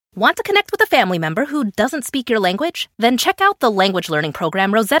Want to connect with a family member who doesn't speak your language? Then check out the language learning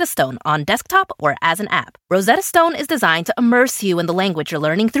program Rosetta Stone on desktop or as an app. Rosetta Stone is designed to immerse you in the language you're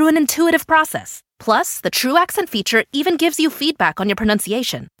learning through an intuitive process. Plus, the True Accent feature even gives you feedback on your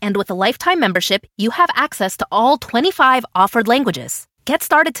pronunciation. And with a lifetime membership, you have access to all 25 offered languages. Get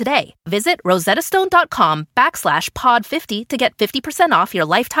started today. Visit rosettastone.com/pod50 to get 50% off your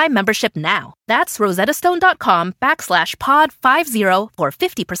lifetime membership now. That's rosettastone.com/pod50 for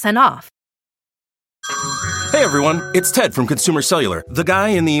 50% off. Hey everyone, it's Ted from Consumer Cellular, the guy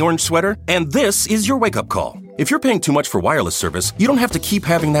in the orange sweater, and this is your wake-up call. If you're paying too much for wireless service, you don't have to keep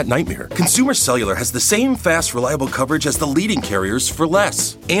having that nightmare. Consumer Cellular has the same fast, reliable coverage as the leading carriers for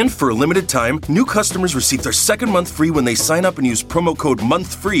less. And for a limited time, new customers receive their second month free when they sign up and use promo code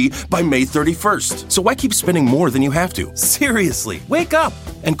MONTHFREE by May 31st. So why keep spending more than you have to? Seriously, wake up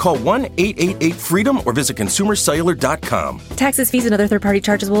and call 1-888-FREEDOM or visit consumercellular.com. Taxes, fees, and other third-party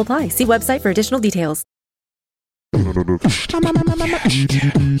charges will apply. See website for additional details. Comedy bang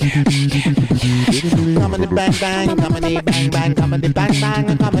bang, comedy bang bang, comedy bang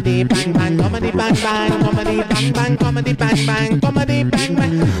bang, comedy bang bang, comedy bang bang, comedy bang bang, comedy bang bang, comedy bang bang, comedy bang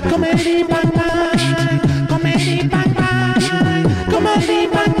bang, comedy bang bang, comedy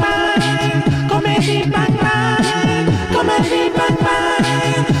bang bang, comedy bang bang, comedy bang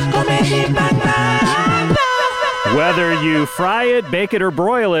bang, comedy bang bang. Whether you fry it, bake it, or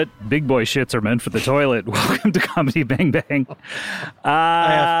broil it, big boy shits are meant for the toilet. Welcome to Comedy Bang Bang.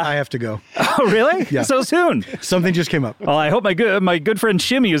 I have to go. Oh, really? Yeah. So soon? Something just came up. Well, I hope my good friend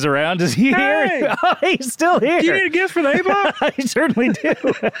Shimmy is around. Is he here? Oh, he's still here. Do you need a gift for the A-Block? I certainly do.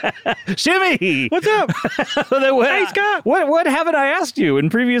 Shimmy! What's up? Hey, Scott! What haven't I asked you in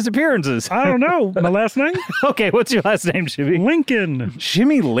previous appearances? I don't know. My last name? Okay, what's your last name, Shimmy? Lincoln.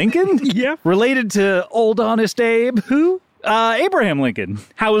 Shimmy Lincoln? Yeah. Related to Old Honest Abe? Who? Abraham Lincoln.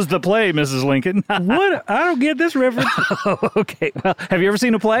 How was the play, Mrs. Lincoln? What? I don't get this reference. Oh, okay. Well, have you ever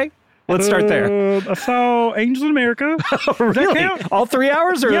seen a play? Let's start there. I saw Angels in America. Oh, really? Does that count? All 3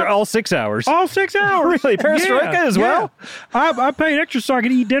 hours or all 6 hours? All 6 hours. Really? Perestroika as well? I paid extra so I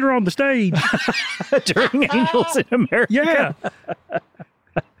could eat dinner on the stage. During Angels in America? Yeah.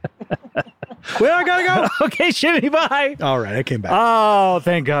 Well, I gotta go. Okay, Shimmy, bye. All right, I came back. Oh,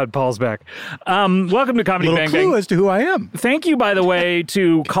 thank God Paul's back. Welcome to Comedy Little Bang clue Bang. as to who I am. Thank you, by the way,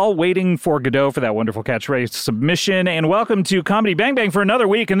 to Call Waiting for Godot for that wonderful catchphrase submission. And welcome to Comedy Bang Bang for another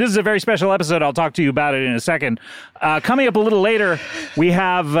week. And this is a very special episode. I'll talk to you about it in a second. Coming up a little later, we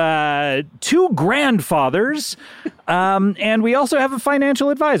have two grandfathers. And we also have a financial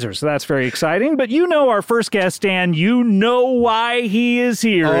advisor. So that's very exciting. But you know our first guest, Dan. You know why he is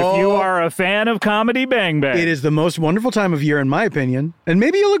here. If you are a fan of Comedy Bang Bang. It is the most wonderful time of year, in my opinion. And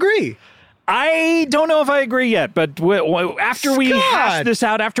maybe you'll agree. I don't know if I agree yet, but after we hash this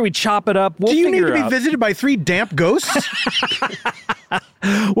out, after we chop it up, we'll figure it out. Do you need to be visited by 3 damp ghosts?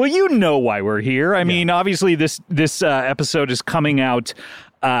 Well, you know why we're here. I mean, obviously, this episode is coming out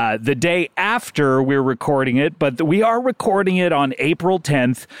the day after we're recording it, but we are recording it on April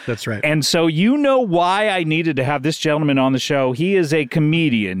 10th. That's right. And so you know why I needed to have this gentleman on the show. He is a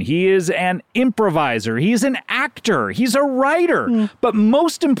comedian. He is an improviser. He's an actor. He's a writer. But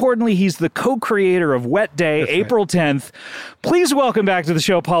most importantly, he's the co-creator of Wet Day, That's April 10th. Please welcome back to the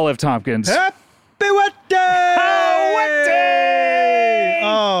show, Paul F. Tompkins. Happy Wet Day! Oh, Wet Day!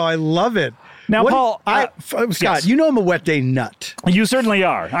 Oh, I love it. Now, Paul, Scott, yes. you know I'm a Wet Day nut. You certainly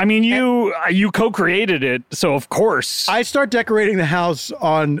are. I mean, you co-created it, so of course. I start decorating the house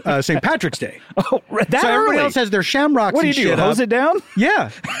on St. Patrick's Day. Oh, that so everybody early? else has their shamrocks. What do and you do? shit Hose up. it down? Yeah,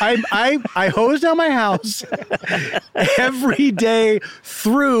 I hose down my house every day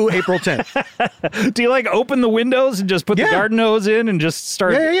through April 10th. Do you like open the windows and just put the garden hose in and just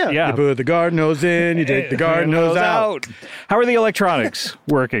start? Yeah. You put the garden hose in, you take the garden hose out. How are the electronics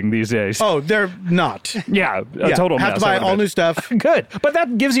working these days? Oh, they're not. Yeah, a total mess. Have to buy all new stuff. Good, but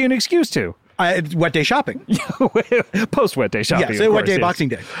that gives you an excuse to. Wet Day shopping. Post-Wet Day shopping. Yeah, say Wet Day Boxing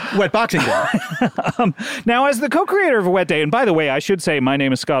Day. Wet Boxing Day. Now, as the co-creator of Wet Day, and by the way, I should say my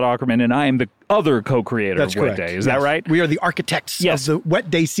name is Scott Aukerman, and I am the other co-creator of Wet Day. Is that right? We are the architects of the Wet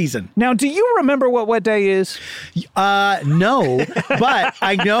Day season. Now, do you remember what Wet Day is? No, but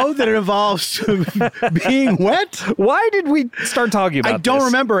I know that it involves being wet. Why did we start talking about this? I don't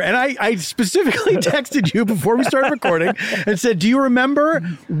remember. And I specifically texted you before we started recording and said, do you remember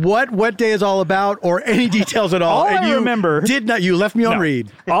what Wet Day is all about or any details at all? All and I you remember... did not. You left me on read.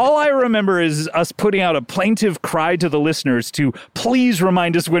 All I remember is us putting out a plaintive cry to the listeners to please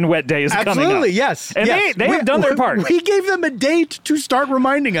remind us when Wet Day is coming up. Absolutely, yes. And yes. they have done their part. We gave them a date to start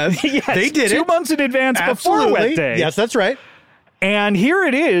reminding us. Yes, they did 2 months in advance before Wet Day. Yes, that's right. And here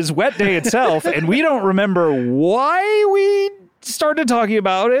it is, wet day itself, and we don't remember why we started talking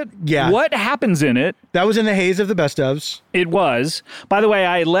about it. Yeah. What happens in it? That was in the haze of the best ofs. It was. By the way,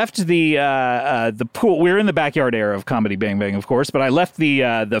 I left the pool. We're in the backyard area of Comedy Bang Bang, of course, but I left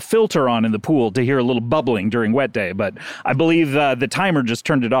the filter on in the pool to hear a little bubbling during wet day. But I believe the timer just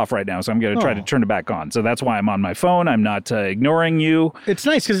turned it off right now, so I'm going to try to turn it back on. So that's why I'm on my phone. I'm not ignoring you. It's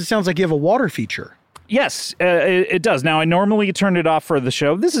nice because it sounds like you have a water feature. Yes, it does. Now, I normally turn it off for the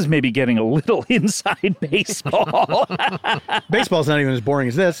show. This is maybe getting a little inside baseball. Baseball's not even as boring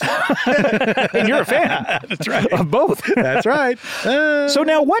as this. And you're a fan. That's right. Of both. That's right. So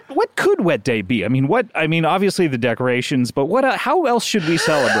now, what could wet day be? I mean, obviously the decorations, but how else should we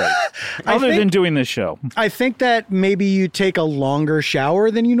celebrate other than doing this show? I think that maybe you take a longer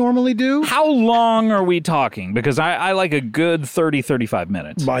shower than you normally do. How long are we talking? Because I like a good 30, 35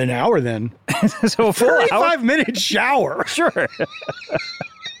 minutes. By an hour, then. So a full hour? 35-minute shower. Sure.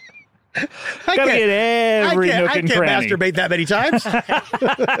 Gotta get every nook and cranny. I can't masturbate that many times.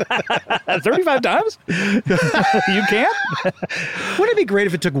 35 times? You can't? Wouldn't it be great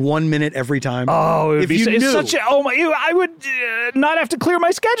if it took 1 minute every time? Oh, it would if be you knew. such a, I would not have to clear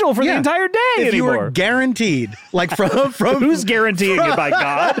my schedule for the entire day if anymore. You were guaranteed, like from who's guaranteeing it by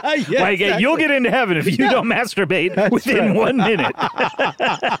God? Yeah, like exactly. You'll get into heaven if you don't masturbate within 1 minute.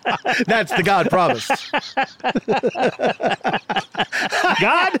 That's the God promise.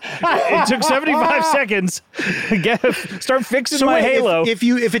 God, it took 75 seconds. Start fixing my halo.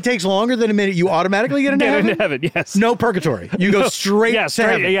 If it takes longer than a minute, you automatically get into heaven? Yes. No purgatory. You go straight to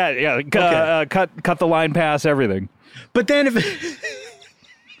heaven. Yeah. Okay. Cut the line pass everything. But then if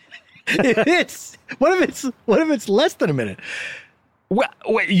what if it's less than a minute?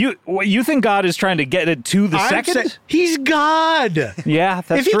 Wait, you think God is trying to get it to the second? He's God. Yeah,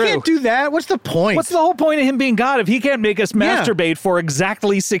 that's if true. If he can't do that, what's the point? What's the whole point of him being God if he can't make us masturbate for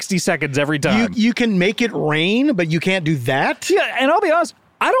exactly 60 seconds every time? You can make it rain, but you can't do that? Yeah, and I'll be honest,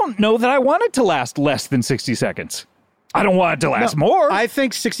 I don't know that I want it to last less than 60 seconds. I don't want it to last more. I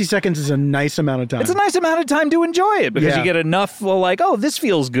think 60 seconds is a nice amount of time. It's a nice amount of time to enjoy it because you get enough, this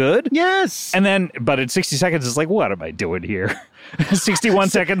feels good. Yes. And then, but at 60 seconds, it's like, what am I doing here? 61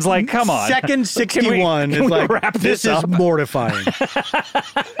 seconds, like, come on. Second 61 is like, wrap this up? Is mortifying.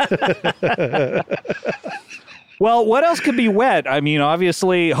 Well, what else could be wet? I mean,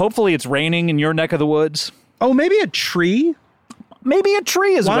 obviously, hopefully it's raining in your neck of the woods. Oh, maybe a tree? Maybe a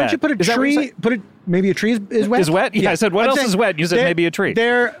tree is wet. Why don't you put a tree? Maybe a tree is wet. Is wet? Yeah, I said, what else is wet? You said maybe a tree.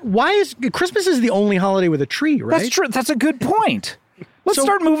 Christmas is the only holiday with a tree, right? That's true. That's a good point. Let's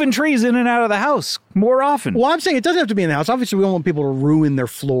start moving trees in and out of the house more often. Well, I'm saying it doesn't have to be in the house. Obviously, we don't want people to ruin their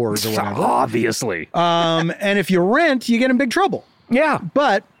floors or whatever. Obviously. And if you rent, you get in big trouble. Yeah.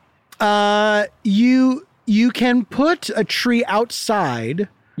 But you can put a tree outside.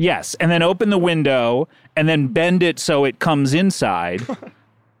 Yes, and then open the window and then bend it so it comes inside.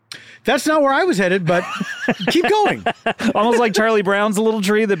 That's not where I was headed, but keep going. Almost like Charlie Brown's little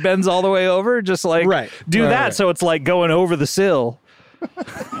tree that bends all the way over. Just like do that. Right. So it's like going over the sill.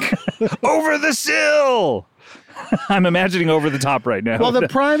 Over the sill. I'm imagining over the top right now. Well, the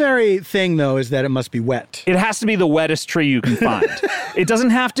primary thing, though, is that it must be wet. It has to be the wettest tree you can find. It doesn't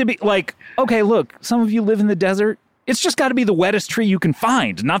have to be like, okay, look, some of you live in the desert. It's just got to be the wettest tree you can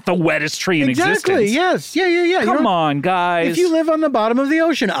find, not the wettest tree in existence. Exactly, yes. Yeah. Come on, guys. If you live on the bottom of the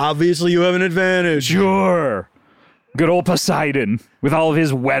ocean, obviously you have an advantage. Sure. Good old Poseidon with all of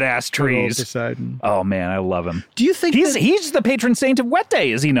his wet-ass trees. Good old Poseidon. Oh, man, I love him. Do you think he's the patron saint of wet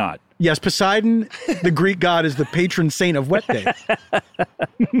day, is he not? Yes, Poseidon, the Greek god, is the patron saint of wet day.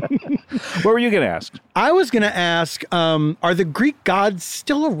 What were you going to ask? I was going to ask, are the Greek gods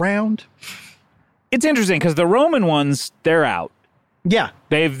still around? It's interesting because the Roman ones, they're out. Yeah.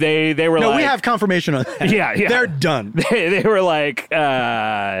 They were like... No, we have confirmation on that. Yeah. They're done. They were like,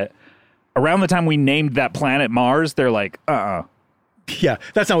 around the time we named that planet Mars, they're like, Yeah,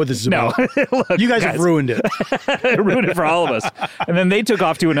 that's not what this is about. Look, you guys have ruined it. Ruined it for all of us. And then they took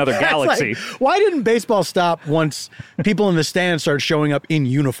off to another galaxy. Like, why didn't baseball stop once people in the stands started showing up in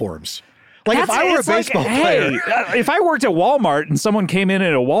uniforms? Like, if I were a baseball player. If I worked at Walmart and someone came in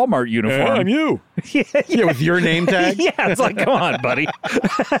a Walmart uniform. I'm you. Yeah, with your name tag. Yeah, it's like, come on, buddy.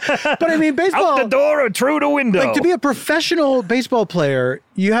 But I mean, baseball. Out the door or through the window. Like, to be a professional baseball player,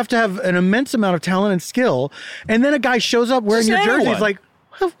 you have to have an immense amount of talent and skill. And then a guy shows up wearing your jersey. He's like,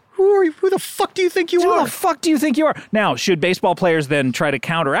 who are you? Who the fuck do you think you are? Who the fuck do you think you are? Now, should baseball players then try to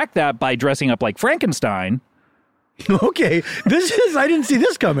counteract that by dressing up like Frankenstein? Okay, I didn't see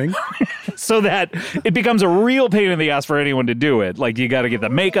this coming. so that it becomes a real pain in the ass for anyone to do it. Like, you got to get the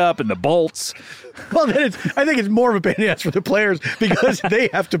makeup and the bolts. Well, then I think it's more of a pain in the ass for the players because they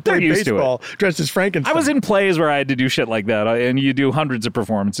have to play used to it. baseball dressed as Frankenstein. I was in plays where I had to do shit like that, and you do hundreds of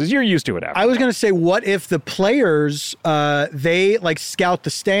performances. You're used to it after. I was going to say, what if the players, they like scout the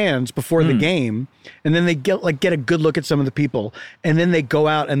stands before the game, and then they get a good look at some of the people, and then they go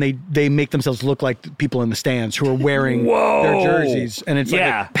out and they make themselves look like the people in the stands who are wearing their jerseys, and it's like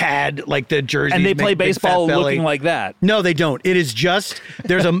a pad, like the jerseys. And they play make big baseball fat belly. looking like that. No, they don't. It is just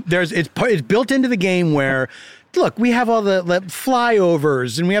it's built into the game where, look, we have all the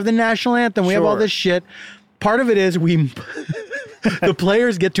flyovers and we have the national anthem. We have all this shit. Part of it is the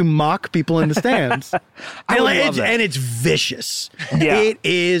players get to mock people in the stands. And it's vicious. Yeah. It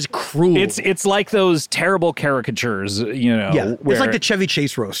is cruel. It's like those terrible caricatures, Yeah. where, It's like the Chevy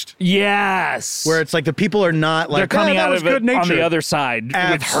Chase roast. Yes. Where it's like the people are not like, they're coming that out was of it good nature. on the other side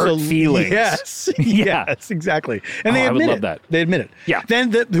with hurt feelings. Yes. Yeah. Yes, exactly. And they I would admit love it. that. They admit it. Yeah.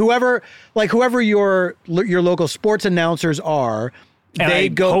 Then whoever your local sports announcers are, And they I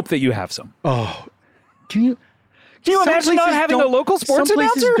go. hope that you have some. Can you Can you some imagine not places having a don't- local sports some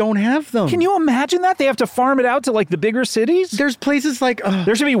places announcer? don't have them. Can you imagine that? They have to farm it out to like the bigger cities? There's places like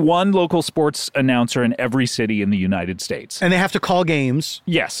There should be one local sports announcer in every city in the United States. and they have to call games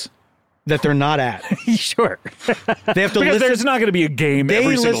Yes. that they're not at. Sure. They have to Because listen. there's not going to be a game They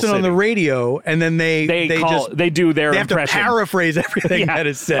every single listen city. on the radio, and then they do their they have impression. to paraphrase everything that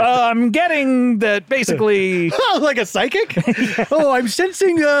is said. I'm getting that basically. Oh, like a psychic? Oh, I'm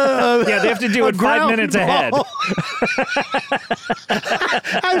sensing. Yeah, they have to do a it 5 ground minutes ahead. ball.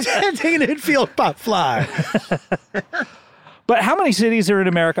 I'm sensing an infield pop fly. But how many cities are in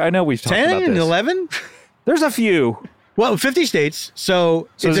America? I know we've talked 10 about and this. 11? There's a few. Well, 50 states, so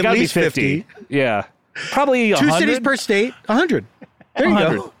So it's there's at got to be least 50. Yeah. Probably 2 100. cities per state, 100. There you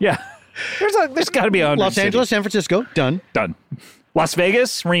 100. go. Yeah. There's got to be 100. Los Angeles, cities. San Francisco, done. Done. Las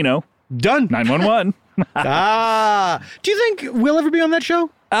Vegas, Reno, Done. 911. Do you think we'll ever be on that show?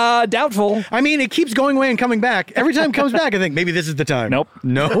 Doubtful. I mean, it keeps going away and coming back. Every time it comes back, I think maybe this is the time. Nope.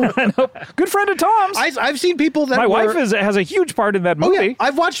 No. Nope. Good friend of Tom's. I've seen people that My were, wife has a huge part in that Oh movie. yeah,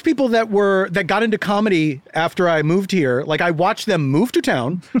 I've watched people that got into comedy after I moved here. Like I watched them move to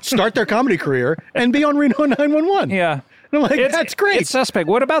town, start their comedy career, and be on Reno 911. Yeah. And I'm like, that's great. It's suspect.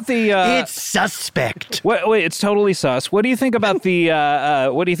 What about the? It's suspect. Wait, it's totally sus. What do you think about the?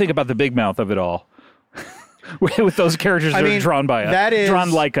 What do you think about the big mouth of it all? With those characters that are drawn by us,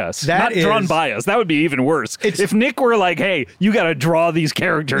 drawn like us, not drawn by us. That would be even worse. If Nick were like, "Hey, you got to draw these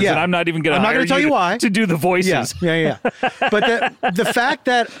characters," and I'm not even going to tell you why to do the voices. Yeah. But the fact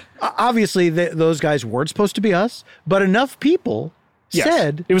that obviously those guys weren't supposed to be us, but enough people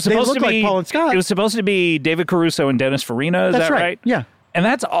said it was supposed they looked to be like Paul and Scott. It was supposed to be David Caruso and Dennis Farina. Is That's that right. Yeah. And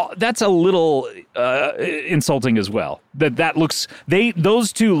that's a little insulting as well. That looks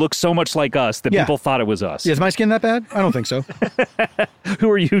those two look so much like us that people thought it was us. Yeah, is my skin that bad? I don't think so. Who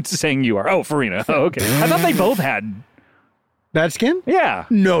are you saying you are? Oh, Farina. Oh, okay. I thought they both had bad skin. Yeah.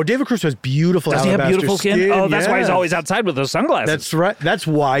 No, David Caruso has beautiful. Does he have alabaster beautiful skin? Oh, that's why he's Yes. always outside with those sunglasses. That's right. That's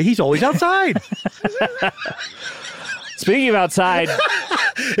why he's always outside. Speaking of outside,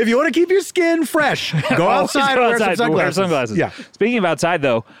 if you want to keep your skin fresh, go outside and wear some sunglasses. Yeah. Speaking of outside,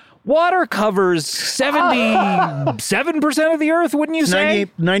 though, water covers 77% of the Earth, wouldn't you say?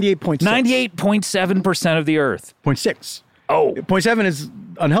 98.6. 98.7% of the Earth. 0.6. Oh. 0.7 is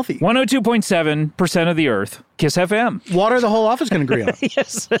unhealthy. 102.7% of the Earth. Kiss FM. Water the whole office can agree on.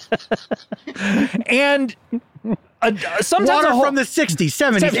 Yes. And sometimes Water from the 60s,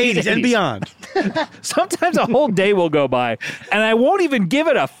 70s, 80s, and beyond. Sometimes a whole day will go by, and I won't even give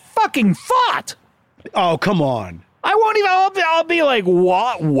it a fucking thought. Oh, come on. I won't even. I'll be like,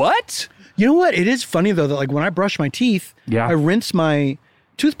 what? You know what? It is funny though that like when I brush my teeth, I rinse my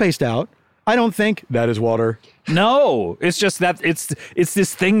toothpaste out. I don't think that is water. No, it's just that it's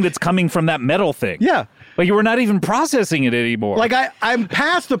this thing that's coming from that metal thing. Yeah. Like you were not even processing it anymore. Like I'm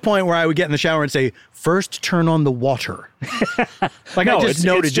past the point where I would get in the shower and say, first turn on the water. Like no, I just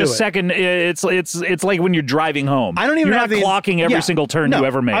know to it's do just it. second. It's like when you're driving home. I don't even you're have not clocking every single turn you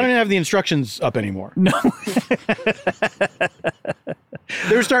ever make. I don't even have the instructions up anymore. No.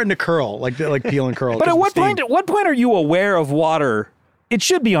 They were starting to curl, like peel and curl. But at what point are you aware of water? It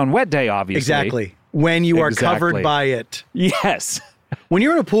should be on wet day, obviously. Exactly. When you are covered by it. Yes. When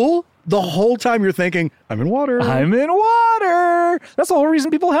you're in a pool, the whole time you're thinking, I'm in water. I'm in water. That's the whole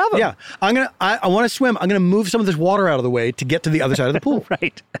reason people have them. Yeah. I want to swim. I'm going to move some of this water out of the way to get to the other side of the pool.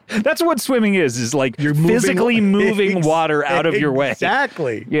 Right. That's what swimming is like You're physically moving water out of your way.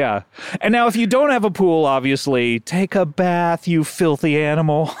 Exactly. Yeah. And now if you don't have a pool, obviously, take a bath, you filthy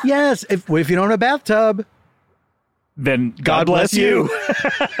animal. Yes. If you don't have a bathtub, Then God bless you.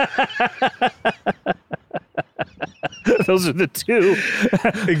 Those are the two.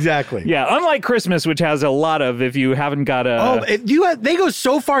 Exactly. Yeah. Unlike Christmas, which has a lot of, if you haven't got a... They go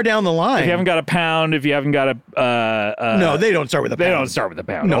so far down the line. If you haven't got a pound, if you haven't got a... no, they don't start with a pound. They don't start with a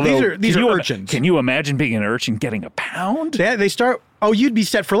pound. No, Although, these can are you urchins. Can you imagine being an urchin getting a pound? They start... Oh, you'd be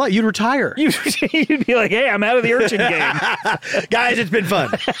set for life. You'd retire. You'd be like, hey, I'm out of the urchin game. Guys, it's been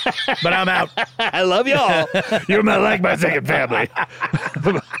fun, but I'm out. I love y'all. You're like my second family.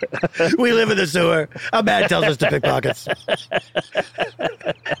 We live in the sewer. A man tells us to pick pockets.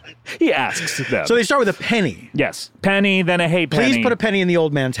 He asks them. So they start with a penny. Yes. Penny, then a hey penny. Please put a penny in the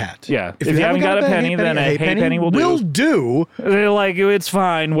old man's hat. Yeah. If you haven't got a penny, then a hey penny will do. Will do. They're like, it's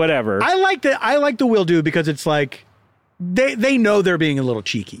fine, whatever. I like the will do because it's like they know they're being a little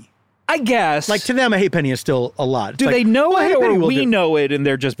cheeky. I guess. Like to them, a hey penny is still a lot. It's do like, they know well, a it hey penny or will we do. know it and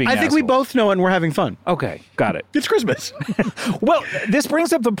they're just being I think we assholes? both know it and we're having fun. Okay, got it. It's Christmas. Well, this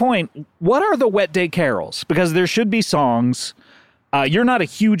brings up the point. What are the wet day carols? Because there should be songs. You're not a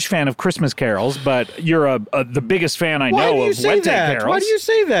huge fan of Christmas carols, but you're the biggest fan I know of wet day carols. Why do you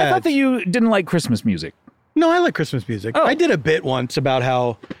say that? I thought that you didn't like Christmas music. No, I like Christmas music. Oh. I did a bit once about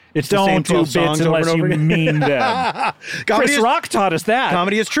how it's the Don't same do 12 bits songs over unless and over you again. mean them. Comedy Chris is- Rock taught us that.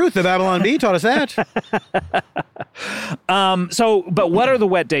 Comedy is truth. The Babylon Bee taught us that. But what are the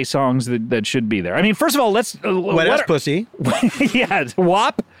wet day songs that should be there? I mean, first of all, let's Wet ass pussy. Yeah,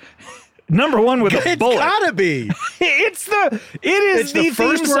 WAP. Number one with a It's bullet. gotta be. It's the first theme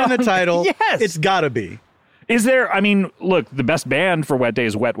word in the song. title. Yes. It's gotta be. Is there? I mean, look, the best band for Wet Day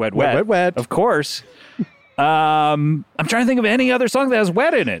is Wet, Wet, Wet. Wet, Wet. Of course. I'm trying to think of any other song that has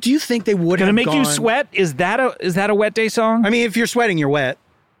wet in it. Do you think they would Gonna have make you gone- sweat? Is that a Wet Day song? I mean, if you're sweating, you're wet.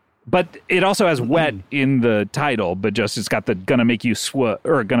 But it also has wet in the title, but just it's got the gonna make you sweat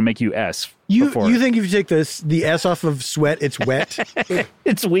or gonna make you S. You before it. think if you take the S off of sweat, it's wet?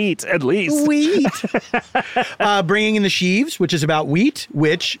 It's wheat at least. Wheat. Bringing in the sheaves, which is about wheat,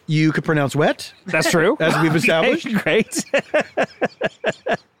 which you could pronounce wet. That's true. As we've established. Okay, great.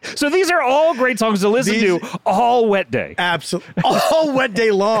 So these are all great songs to listen to all Wet Day. Absolutely. All wet day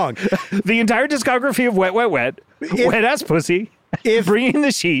long. The entire discography of Wet, Wet, Wet, Wet Ass Pussy, Bringing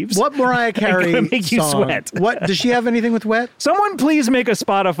the Sheaves. What Mariah Carey gonna make you song? sweat. What does she have anything with wet? Someone please make a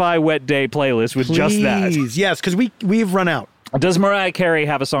Spotify Wet Day playlist with just that. Please. Yes, because we've run out. Does Mariah Carey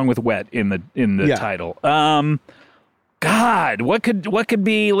have a song with wet in the Yeah. title? God, what could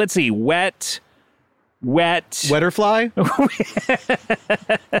be? Let's see, wet. Wetterfly?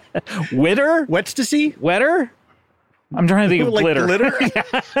 Witter? Wetstasy? Wetter? I'm trying to think of Like glitter. glitter?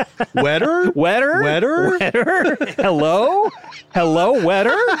 Wetter? Wetter? Wetter? Wetter? Hello,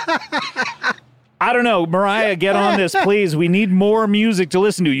 wetter? I don't know. Mariah, get on this, please. We need more music to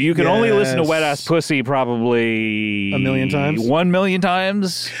listen to. You can only listen to Yes. Wet Ass Pussy probably... 1 million times? 1 million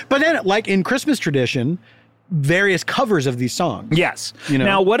times? But then, like in Christmas tradition, various covers of these songs. Yes. You know?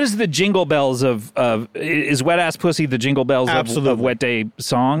 Now, what is the jingle bells of is Wet Ass Pussy the jingle bells Absolutely. of Wet Day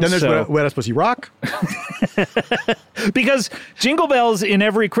songs? Then there's Wet Ass Pussy Rock. Because jingle bells in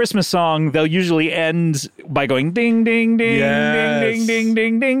every Christmas song, they'll usually end by going ding, ding, ding, Yes. ding, ding,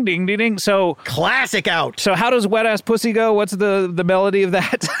 ding, ding, ding, ding, ding. So Classic out. how does Wet Ass Pussy go? What's the melody of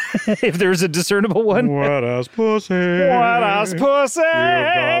that? If there's a discernible one. Wet ass pussy. Wet Ass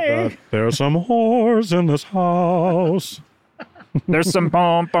Pussy. There's some whores in this house. There's some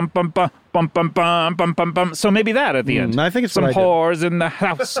bum, bum, bum, bum, bum, bum, bum, bum, bum, bum. So maybe that at the end. I think it's some what I did. whores in the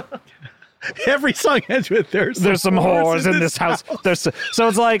house. Every song ends with there's There's some whores in this house. So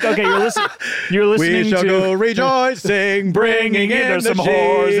it's like, okay, you're listening We shall to go rejoicing, bringing in there's the some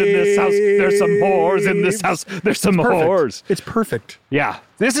whores in this house. There's some whores in this house. There's some whores. It's perfect. Yeah.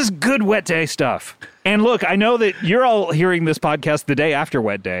 This is good Wet Day stuff. And look, I know that you're all hearing this podcast the day after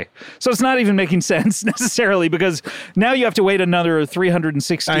Wet Day. So it's not even making sense necessarily because now you have to wait another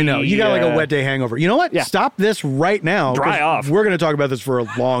 360. I know. You got like a wet day hangover. You know what? Yeah. Stop this right now. Dry 'cause off. We're going to talk about this for a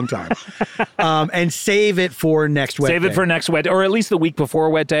long time. And save it for next wet Save day. it for next Wet Day, or at least the week before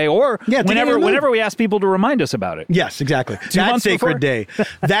Wet Day, or Yeah, to get in the mood. whenever we ask people to remind us about it. Yes, exactly. That months sacred before? day.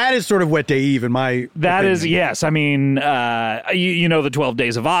 That is sort of wet day eve in my That is, opinion. yes. I mean, you know the 12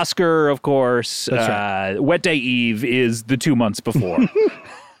 Days of Oscar, of course. That's right. Wet Day Eve is the 2 months before.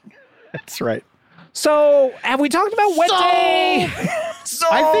 That's right. So, have we talked about Wet Day? So,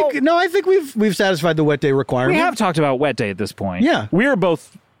 I think we've satisfied the wet day requirement. We have talked about wet day at this point. Yeah. We are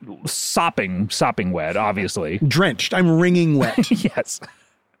both sopping wet, obviously. Drenched. I'm wringing wet. Yes.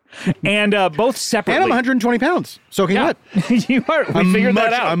 And both separately. And I'm 120 pounds, soaking wet. You are. We figured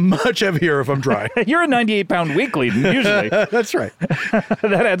that out. I'm much heavier if I'm dry. You're a 98-pound weekly, usually. That's right.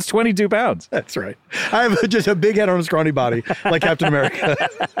 That adds 22 pounds. That's right. I have just a big head on a scrawny body, like Captain America.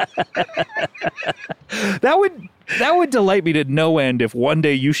 That would delight me to no end if one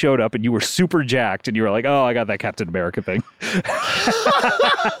day you showed up and you were super jacked and you were like, oh, I got that Captain America thing.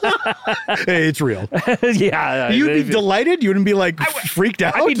 Hey, it's real. Yeah. You'd be delighted? You wouldn't be like freaked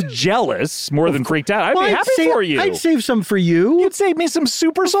out? I'd be jealous more than freaked out. I'd be happy for you. I'd save some for you. You'd save me some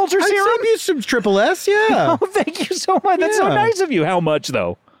super soldier serum? I'd save you some Triple S, yeah. Oh, thank you so much. That's so Yeah. nice of you. How much,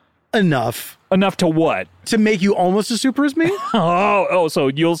 though? Enough. Enough to what? To make you almost as super as me? Oh, so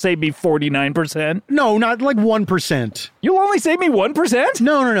you'll save me 49%? No, not like 1%. You'll only save me 1%?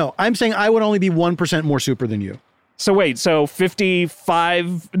 No. I'm saying I would only be 1% more super than you. So wait, so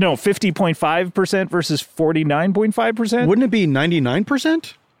 50.5% versus 49.5%? Wouldn't it be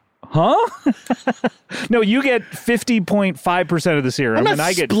 99%? Huh? No, you get 50.5% of the serum, I'm not and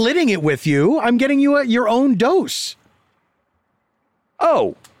I get splitting it with you. I'm getting you your own dose.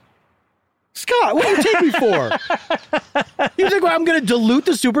 Oh. Scott, what do you take me for? You think I'm going to dilute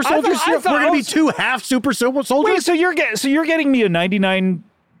the super soldier serum? We're going to be two half super soldiers? Wait, so you're getting me a 99%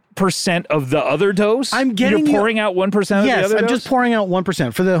 of the other dose? I'm getting You're pouring out 1% of the other Yes, I'm dose? just pouring out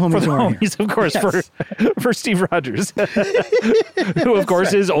 1% for the homies. For the who aren't homies, here. of course, Yes. for Steve Rogers, who, of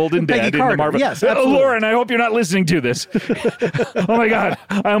course, is old and Peggy dead in Carter, the Marvel. yes, Oh, absolutely. Lauren, I hope you're not listening to this. Oh, my God.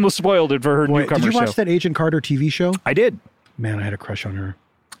 I almost spoiled it for her Wait, newcomer did you watch show. that Agent Carter TV show? I did. Man, I had a crush on her.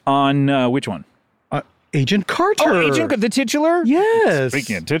 On which one? Agent Carter. Oh, Agent, the titular? Yes.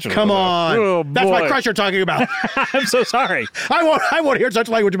 Speaking of titular. Come on. Oh, That's my boy. crush you're talking about. I'm so sorry. I won't hear such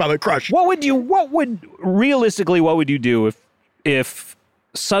language about my crush. What would you do if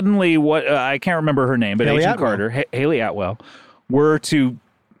suddenly I can't remember her name, but Haley Agent Atwell. Carter, Haley Atwell, were to,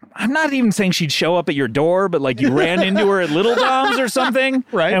 I'm not even saying she'd show up at your door, but like you ran into her at Little Dom's or something.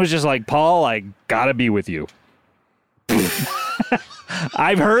 Right. And it was just like, Paul, I gotta be with you.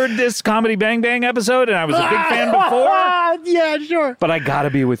 I've heard this Comedy Bang Bang episode and I was a big fan before, Yeah, sure. but I gotta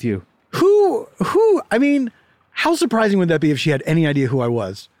be with you. Who, I mean, how surprising would that be if she had any idea who I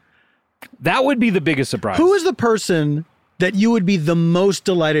was? That would be the biggest surprise. Who is the person that you would be the most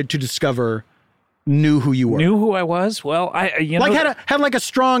delighted to discover knew who you were? Knew who I was? Well, Had like a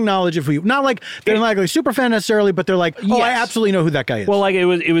strong knowledge of who you, not like they're not like a super fan necessarily, but they're like, oh, I Yes. absolutely know who that guy is. Well, like it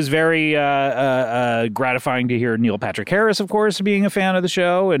was very gratifying to hear Neil Patrick Harris, of course, being a fan of the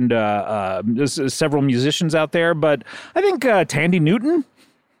show, and there's several musicians out there. But I think Tandy Newton,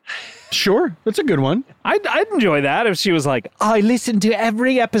 sure, that's a good one. I'd enjoy that if she was like, I listen to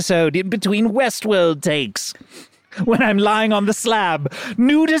every episode in between Westworld takes when I'm lying on the slab,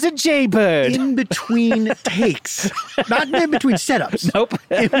 nude as a jaybird. In between takes, not in between setups. Nope.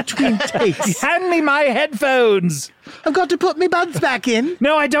 In between takes. Hand me my headphones. I've got to put my buds back in.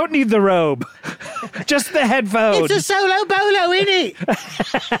 No, I don't need the robe. Just the headphones. It's a solo bolo, innit?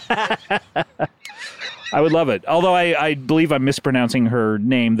 I would love it. Although I believe I'm mispronouncing her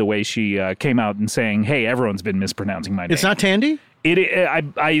name the way she came out and saying, hey, everyone's been mispronouncing my name. It's not Tandy?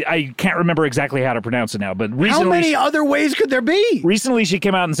 I can't remember exactly how to pronounce it now, but recently, How many other ways could there be? recently she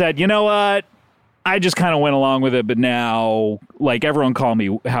came out and said, you know what? I just kind of went along with it, but now, like, everyone call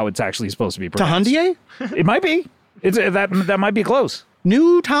me how it's actually supposed to be pronounced. Tahundier? It might be. That might be close.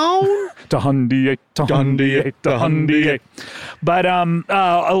 Newtown? Tahundier. But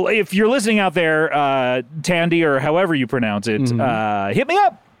if you're listening out there, Tandy or however you pronounce it, hit me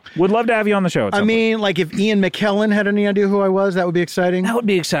up. Would love to have you on the show. At some I mean, like if Ian McKellen had any idea who I was, that would be exciting. point. That would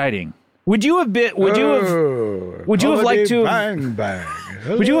be exciting. Would you have been? Would you have liked to? Bang, bang.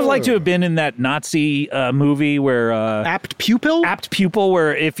 Would you have liked to have been in that Nazi movie where Apt Pupil? Apt Pupil,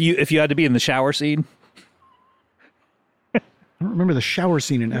 where if you had to be in the shower scene? I don't remember the shower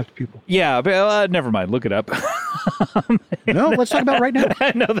scene in Apt Pupil. Yeah, but never mind. Look it up. No, let's talk about it right now.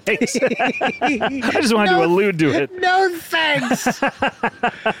 No thanks. I just wanted to allude to it. No thanks.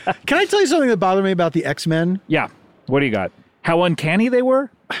 Can I tell you something that bothered me about the X-Men? Yeah. What do you got? How uncanny they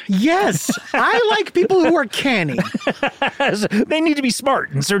were? Yes, I like people who are canny. They need to be smart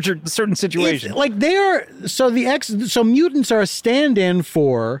in certain situations. Like they are, so mutants are a stand-in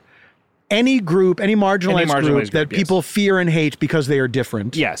for any group, any marginalized group that group, yes. people fear and hate because they are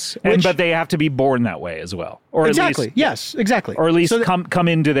different. Yes, Which- but they have to be born that way as well, or Exactly. At least, Yes, exactly. or at least So come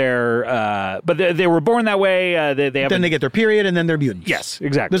into their. But they were born that way. They have. then they get their period and then they're mutants. Yes,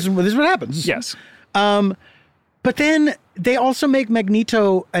 exactly. This is what happens. Yes. But then they also make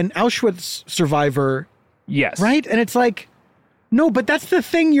Magneto an Auschwitz survivor, Yes. right? And it's like, no, but that's the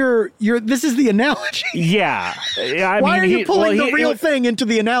thing. This is the analogy. Yeah. Why are you pulling the real thing into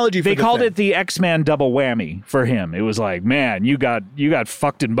the analogy? They called it the X-Men double whammy for him. It was like, man, you got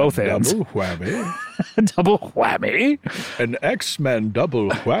fucked in both ends. Double whammy. Double whammy. An X-Men double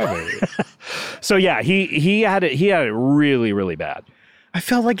whammy. So yeah, he had it really, really bad. I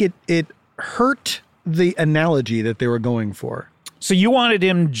felt like it hurt the analogy that they were going for. So you wanted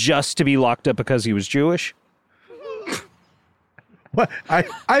him just to be locked up because he was Jewish? What?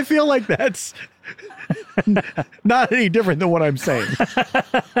 I feel like that's not any different than what I'm saying.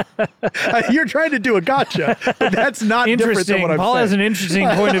 You're trying to do a gotcha, but that's not different than what I'm Paul saying. has an interesting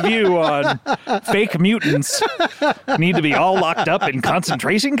point of view on fake mutants need to be all locked up in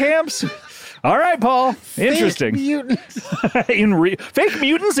concentration camps. All right, Paul. Interesting. Fake mutants. Fake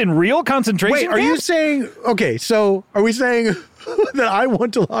mutants in real concentration Wait, camps? are you saying, okay, so are we saying that I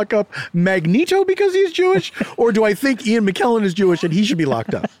want to lock up Magneto because he's Jewish? Or do I think Ian McKellen is Jewish and he should be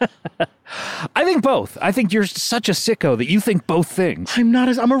locked up? I think both. I think you're such a sicko that you think both things.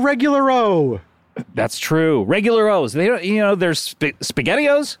 I'm a regular O. That's true. Regular O's. They don't, there's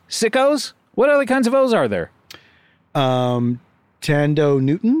SpaghettiOs, sickos. What other kinds of O's are there? Tando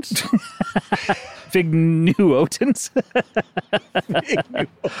Newtons? Fig Newtons.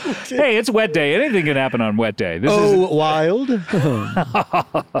 Hey, it's wet day. Anything can happen on wet day. Wild?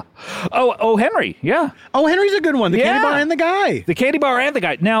 Oh, Henry. Yeah. Oh, Henry's a good one. The Yeah. candy bar and the guy. The candy bar and the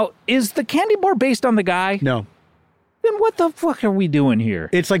guy. Now, is the candy bar based on the guy? No, Then what the fuck are we doing here?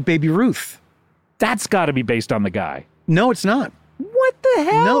 it's like Baby Ruth. That's got to be based on the guy. No, it's not. What the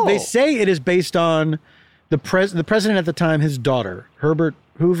hell? No, they say it is based on the president at the time, his daughter, Herbert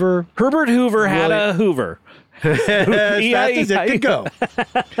Hoover. Herbert Hoover had Really? a Hoover. As fast as it could go.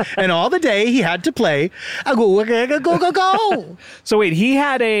 And all the day he had to play a go. So wait, he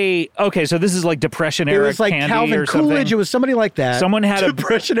had okay, so this is like Depression It era was like candy Calvin or something? Coolidge. It was somebody like that. Someone had a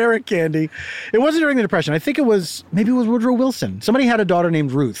Depression era candy. It wasn't during the Depression. I think maybe it was Woodrow Wilson. Somebody had a daughter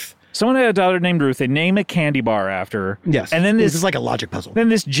named Ruth. Someone had a daughter named Ruth. They name a candy bar after her. Yes. And then this this is like a logic puzzle. Then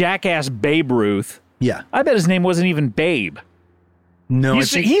this jackass Babe Ruth. Yeah. I bet his name wasn't even Babe. No,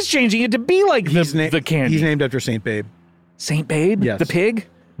 He's changing it to be like the candy. He's named after Saint Babe. Saint Babe? Yes. The pig?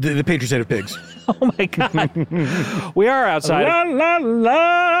 The patron saint of pigs. Oh my God. We are outside. La la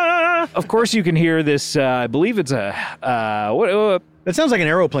la. Of course you can hear this, I believe it's what That sounds like an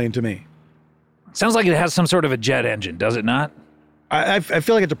aeroplane to me. sounds like it has some sort of a jet engine, does it not? I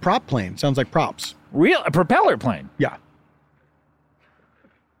feel like it's a prop plane. Sounds like props. A propeller plane. Yeah.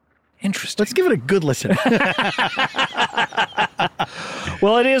 Interesting. Let's give it a good listen.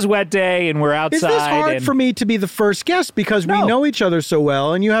 Well, it is wet day and we're outside. Is this hard for me to be the first guest because we No. know each other so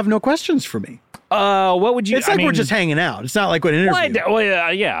well and you have no questions for me? What would you? It's like we're just hanging out. It's not like an interview.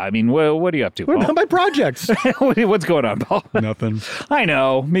 Yeah. I mean, what are you up to, What Paul? about my projects? What's going on, Paul? Nothing. I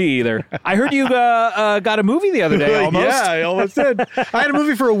know, me either. I heard you got a movie the other day. Almost. Yeah, I almost did. I had a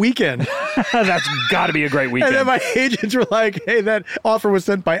movie for a weekend. That's got to be a great And weekend. then my agents were like, hey, that offer was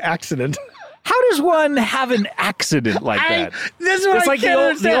sent by accident. How does one have an accident like that? This is what It's I like can't the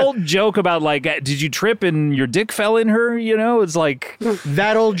understand. old joke about like, did you trip and your dick fell in her? It's like,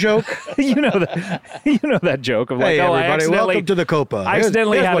 That old joke. you know that joke of like, Hey, I everybody, accidentally, welcome to the Copa. I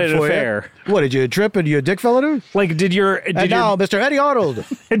accidentally Here's had one an for you. affair. What, did you trip and your dick fell in her? Like, did your Now, Mr. Eddie Arnold.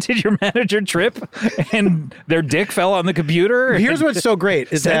 did your manager trip and their dick fell on the computer? Here's what's so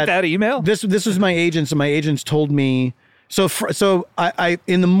great is Sent that email? This was my agents, and my agents told me. So I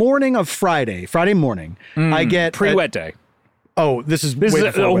in the morning of Friday morning, I get Pre-wet day. This is This way is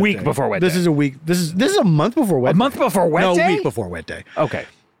before a wet week day. before wet This day. is a week. This is a month before wet. A month before wet no, day? a week before wet day. Okay.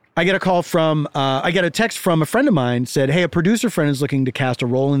 I get a call from I get a text from a friend of mine, said, hey, a producer friend is looking to cast a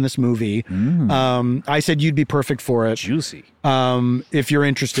role in this movie. I said you'd be perfect for it. Juicy. If you're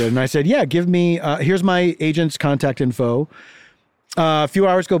interested. And I said, yeah, give me here's my agent's contact info. A few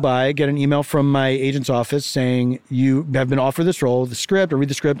hours go by, I get an email from my agent's office saying you have been offered this role, the script. I read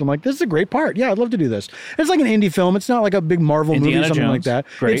the script. I'm like, this is a great part. Yeah, I'd love to do this. It's like an indie film. It's not like a big Marvel movie Indiana or something Jones. like that.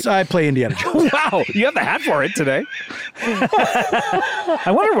 Great. I play Indiana Jones. Wow, you have the hat for it today.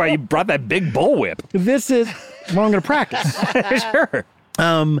 I wonder why you brought that big bullwhip. This is well, I'm going to practice. Sure.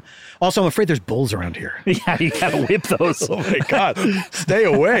 Also, I'm afraid there's bulls around here. Yeah, you gotta whip those. Oh my God. Stay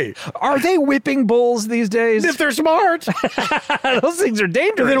away. Are they whipping bulls these days? If they're smart, Those things are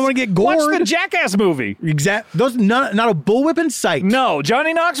dangerous. They don't wanna get Watch gored. the Jackass movie. those not a bullwhip in sight. No,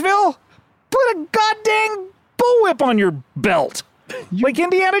 Johnny Knoxville, put a goddamn bullwhip on your belt. like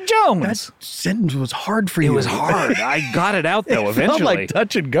Indiana Jones. That sentence was hard for you. It was hard. I got it out though. It Eventually, felt like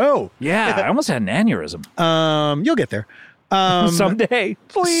touch and go. yeah, I almost had an aneurysm. You'll get there. Someday,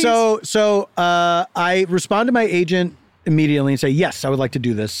 please. So I respond to my agent immediately and say, yes, I would like to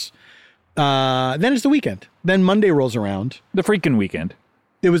do this. Then it's the weekend. Then Monday rolls around. The freaking weekend.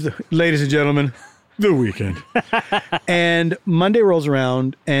 It was, ladies and gentlemen, the weekend. And Monday rolls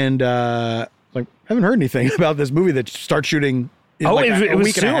around and like, I haven't heard anything about this movie that starts shooting in Oh, like it a was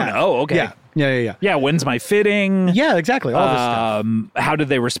week and a soon. half. Oh, okay. Yeah. Yeah, when's my fitting? Yeah, exactly. All this stuff. How did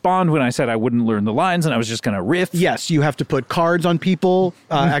they respond when I said I wouldn't learn the lines and I was just going to riff? Yes, you have to put cards on people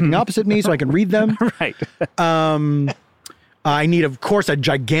acting opposite me so I can read them. Right. I need, of course, a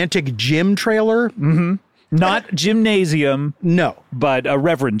gigantic gym trailer. Mm-hmm. Not gymnasium, No. but a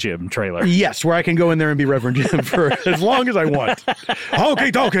Reverend Jim trailer. Yes, where I can go in there and be Reverend Jim for as long as I want.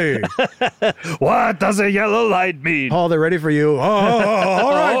 Okie dokie. What does a yellow light mean? Paul, they're ready for you. Oh,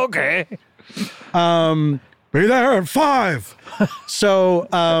 all right. Okay. Be there at 5.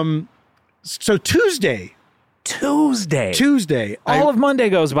 So Tuesday. All of Monday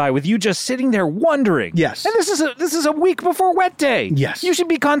goes by with you just sitting there wondering. Yes. And this is a week before wet day. Yes. You should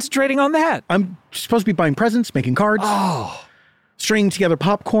be concentrating on that. I'm supposed to be buying presents, making cards, stringing together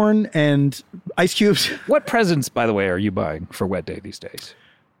popcorn and ice cubes. What presents, by the way, are you buying for wet day these days?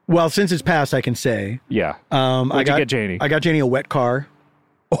 Well, since it's past, I can say. Yeah. What'd you get Janie? I got Janie a wet car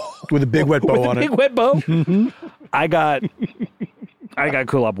with a big wet bow on it. Big wet bow? I got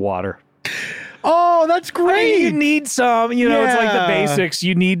Cool Up water. Oh, that's great. I mean, you need some, it's like the basics.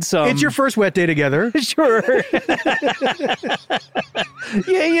 You need some. It's your first wet day together. Sure.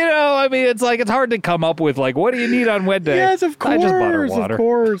 Yeah, I mean, it's like, it's hard to come up with, like, what do you need on wet day? Yes, of course. I just bought her water. Of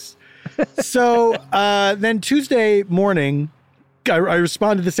course. So then Tuesday morning, I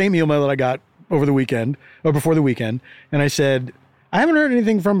responded to the same email that I got over the weekend, or before the weekend, and I said, I haven't heard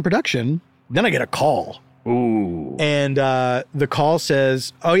anything from production. Then I get a call. Ooh. And the call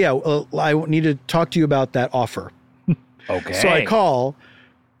says, oh, yeah, I need to talk to you about that offer. Okay. So I call,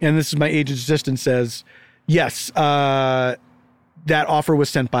 and this is my agent's assistant says, yes, that offer was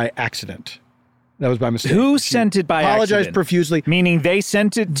sent by accident. That was by mistake. Who sent it by accident? Apologized accident? profusely. Meaning they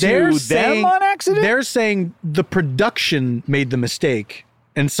sent it to them on accident? They're saying the production made the mistake,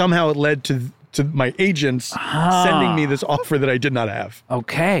 and somehow it led to my agents sending me this offer that I did not have.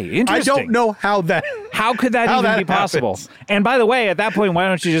 Okay, interesting. I don't know how could that even be possible? Happens. And by the way, at that point, why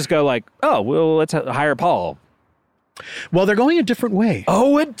don't you just go like, oh, well, let's hire Paul? Well, they're going a different way.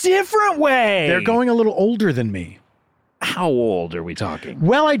 Oh, a different way. They're going a little older than me. How old are we talking?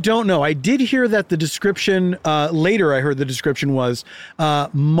 Well, I don't know. I did hear that the description, later I heard the description was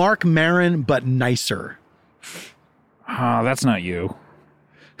Mark Maron, but nicer. Oh, that's not you.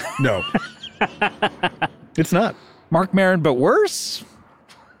 No. It's not. Mark Maron, but worse?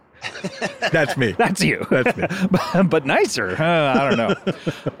 That's me. That's you. That's me. but nicer. I don't know.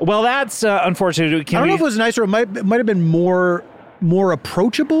 Well, that's unfortunate. I don't know if it was nicer. It might have been more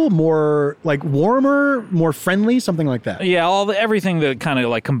approachable, more like warmer, more friendly, something like that. Yeah, everything that kind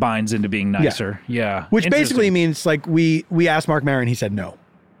of like combines into being nicer. Yeah. Which basically means like we asked Mark Maron, he said no.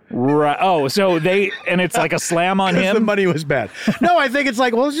 Right. Oh, so and it's like a slam on him? The money was bad. No, I think it's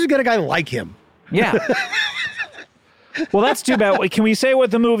like, well, let's just get a guy like him. Yeah. Well, that's too bad. Can we say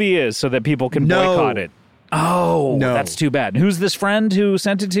what the movie is so that people can boycott it? Oh, no. That's too bad. Who's this friend who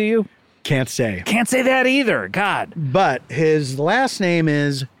sent it to you? Can't say. Can't say that either. God. But his last name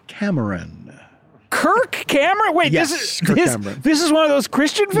is Cameron. Kirk Cameron? Wait, yes, Kirk Cameron. This is one of those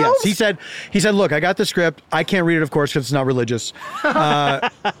Christian films? Yes, he said, look, I got the script. I can't read it, of course, because it's not religious.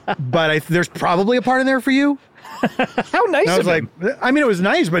 But there's probably a part in there for you. How nice I was like, it was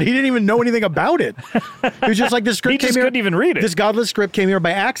nice, but he didn't even know anything about it. He was just like, this script he just couldn't even read it. This godless script came here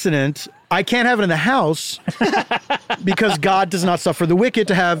by accident. I can't have it in the house because God does not suffer the wicked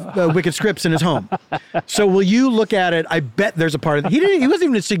to have wicked scripts in his home. So will you look at it? I bet there's a part of it. He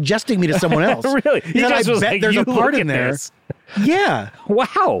wasn't even suggesting me to someone else. Really? He said, I bet there's a part in there. This. Yeah.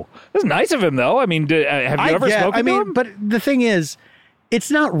 Wow. That's nice of him, though. I mean, have you ever spoken to him? But the thing is,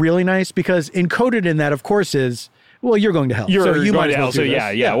 it's not really nice because encoded in that, of course, is, well, you're going to hell. You're so you going might to hell. So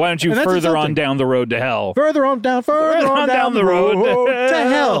yeah. Why don't you further on down the road to hell? Further on down the road to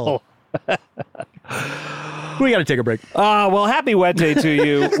hell. We got to take a break. Well, happy wet day to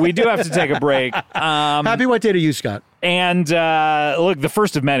you. We do have to take a break. Happy wet day to you, Scott. And look, the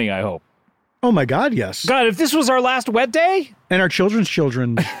first of many, I hope. Oh, my God, yes. God, if this was our last wet day? And our children's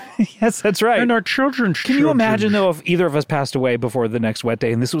children. Yes, that's right. And our children's children. Can you imagine, though, if either of us passed away before the next wet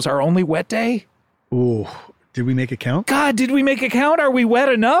day and this was our only wet day? Ooh. Did we make a count? God, did we make a count? Are we wet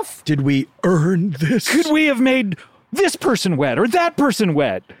enough? Did we earn this? Could we have made this person wet or that person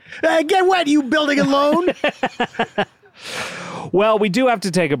wet. Get wet, you building alone. Well, we do have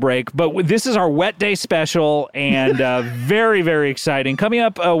to take a break, but this is our wet day special, and very, very exciting. Coming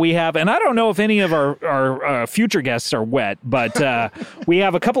up, we have, and I don't know if any of our future guests are wet, but we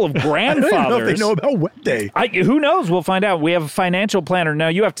have a couple of grandfathers. I don't know if they know about wet day. Who knows? We'll find out. We have a financial planner. Now,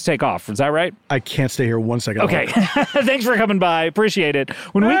 you have to take off. Is that right? I can't stay here 1 second. Okay. Thanks for coming by. Appreciate it.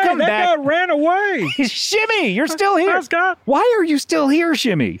 When we come back. That guy ran away. Shimmy, you're still here. Hi, Scott. Why are you still here,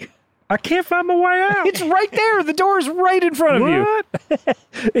 Shimmy? I can't find my way out. It's right there. The door is right in front of What? you.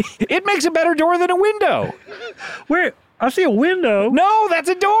 It makes a better door than a window. Where? I see a window. No, that's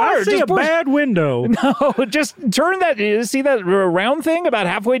a door. I see Just a bad window. No, just turn that. See that round thing about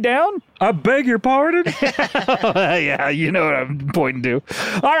halfway down? I beg your pardon? Yeah, you know what I'm pointing to.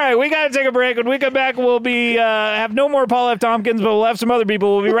 All right, we got to take a break. When we come back, we'll be have no more Paul F. Tompkins, but we'll have some other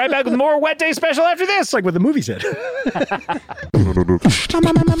people. We'll be right back with more Wet Day Special after this. It's like what the movie said.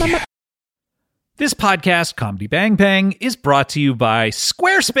 This podcast, Comedy Bang Bang, is brought to you by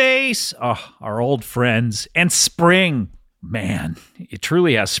Squarespace, our old friends, and Spring. Man, it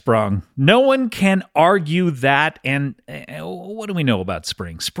truly has sprung. No one can argue that. And what do we know about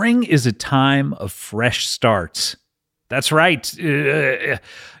spring? Spring is a time of fresh starts. That's right. You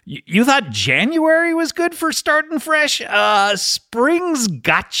thought January was good for starting fresh? Spring's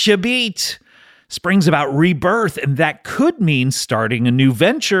gotcha beat. Spring's about rebirth, and that could mean starting a new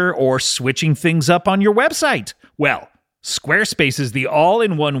venture or switching things up on your website. Well, Squarespace is the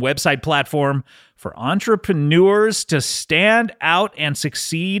all-in-one website platform for entrepreneurs to stand out and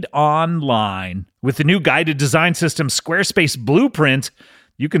succeed online. With the new guided design system, Squarespace Blueprint,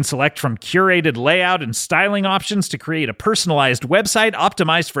 you can select from curated layout and styling options to create a personalized website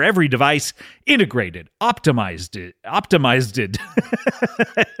optimized for every device, integrated, optimized it.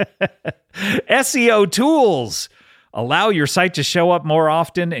 SEO tools allow your site to show up more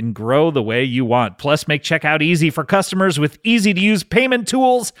often and grow the way you want. Plus, make checkout easy for customers with easy-to-use payment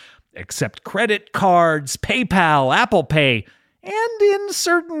tools. Accept credit cards, PayPal, Apple Pay, and in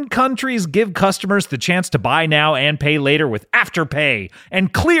certain countries, give customers the chance to buy now and pay later with Afterpay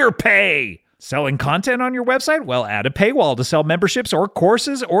and ClearPay. Selling content on your website? Well, add a paywall to sell memberships or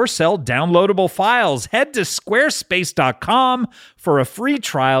courses or sell downloadable files. Head to squarespace.com for a free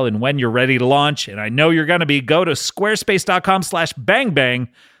trial, and when you're ready to launch, and I know you're going to be, go to squarespace.com/bangbang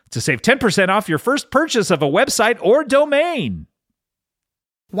to save 10% off your first purchase of a website or domain.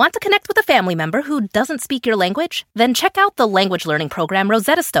 Want to connect with a family member who doesn't speak your language? Then check out the language learning program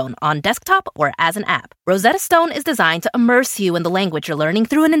Rosetta Stone on desktop or as an app. Rosetta Stone is designed to immerse you in the language you're learning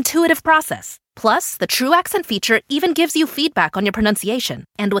through an intuitive process. Plus, the True Accent feature even gives you feedback on your pronunciation.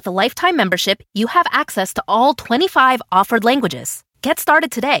 And with a lifetime membership, you have access to all 25 offered languages. Get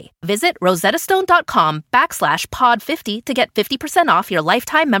started today. Visit rosettastone.com/pod50 to get 50% off your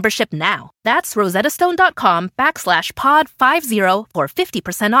lifetime membership now. That's rosettastone.com/pod50 for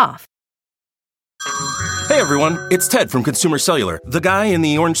 50% off. Hey everyone, it's Ted from Consumer Cellular, the guy in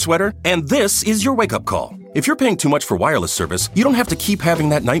the orange sweater, and this is your wake-up call. If you're paying too much for wireless service, you don't have to keep having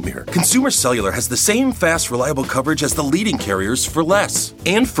that nightmare. Consumer Cellular has the same fast, reliable coverage as the leading carriers for less.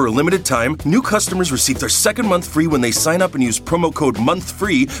 And for a limited time, new customers receive their second month free when they sign up and use promo code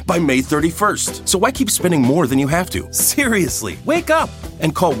MONTHFREE by May 31st. So why keep spending more than you have to? Seriously, wake up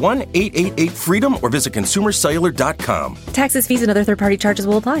and call 1-888-FREEDOM or visit consumercellular.com. Taxes, fees, and other third-party charges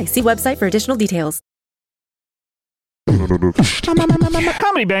will apply. See website for additional details.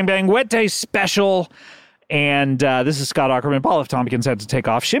 Comedy Bang Bang Wet Day Special. And this is Scott Aukerman. Paul F. Tompkins had to take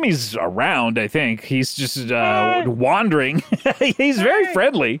off. Shimmy's around, I think. He's just wandering. He's very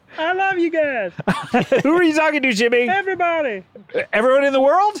friendly. I love you guys. Who are you talking to, Shimmy? Everybody. Everyone in the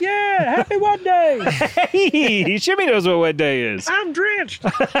world? Yeah, happy Wet Day. Hey, Shimmy knows what wet day is. I'm drenched.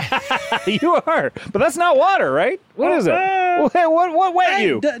 You are. But that's not water, right? What is it? What wet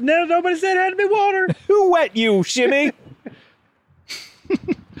you? Nobody said it had to be water. Who wet you, Shimmy?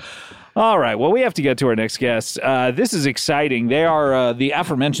 All right. Well, we have to get to our next guest. This is exciting. They are the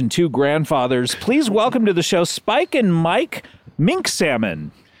aforementioned two grandfathers. Please welcome to the show Spike and Mike Mink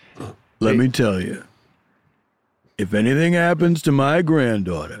Salmon. Let me tell you, if anything happens to my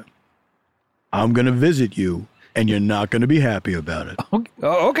granddaughter, I'm going to visit you, and you're not going to be happy about it.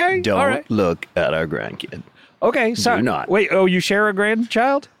 Okay. Don't all right. look at our grandkid. Okay. So, Do not. Wait. Oh, you share a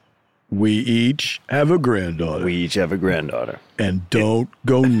grandchild? We each have a granddaughter. We each have a granddaughter. And don't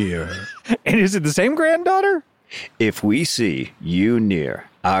go near her. And is it the same granddaughter? If we see you near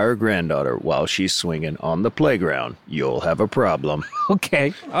our granddaughter while she's swinging on the playground, you'll have a problem.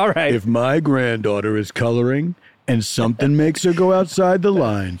 Okay. All right. If my granddaughter is coloring and something makes her go outside the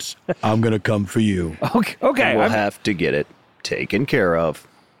lines, I'm going to come for you. Okay. We'll have to get it taken care of.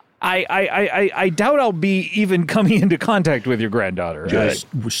 I doubt I'll be even coming into contact with your granddaughter. Just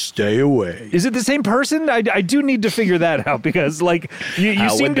stay away. Is it the same person? I do need to figure that out because, like, you How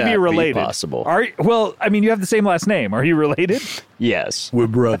seem would to be that be related. possible? Well, I mean, you have the same last name. Are you related? Yes. We're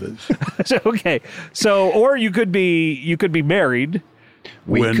brothers. Okay. So, or you could be married,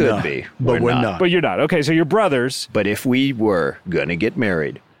 We We're could not, be. but we're not. but you're not. Okay, so you're brothers. But if we were going to get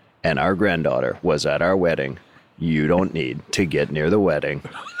married and our granddaughter was at our wedding, you don't need to get near the wedding.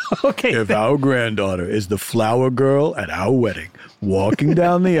 Okay. If our granddaughter is the flower girl at our wedding, walking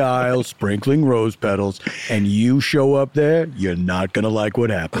down the aisle, sprinkling rose petals, and you show up there, you're not going to like what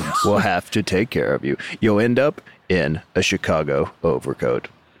happens. We'll have to take care of you. You'll end up in a Chicago overcoat.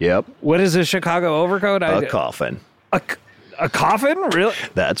 Yep. What is a Chicago overcoat? A coffin. A coffin? Really?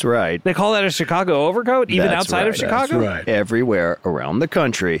 That's right. They call that a Chicago overcoat, even That's outside of right. Chicago? That's right. Everywhere around the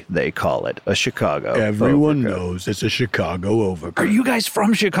country, they call it a Chicago Everyone overcoat. knows it's a Chicago overcoat. Are you guys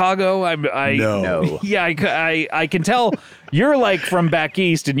from Chicago? No. Yeah, I can tell you're like from back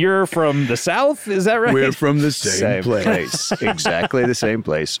east and you're from the south. Is that right? We're from the same place. Exactly the same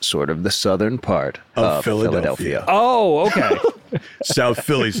place, sort of the southern part of Philadelphia. Oh, okay. South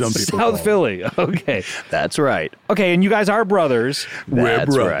Philly, some people call South it. Philly. Okay. That's right. Okay, and you guys are brothers. We're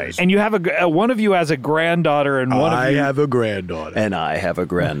That's brothers. right. And you have one of you has a granddaughter and one I of you have a granddaughter, And I have a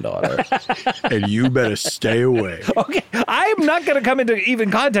granddaughter. and you better stay away. Okay, I'm not going to come into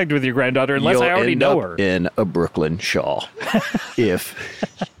even contact with your granddaughter unless You'll I already end know up her. in a Brooklyn shawl if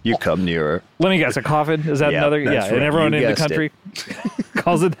you come near her. Let me guess, a coffin? Is that Yeah, another? that's And right. everyone You in the guessed country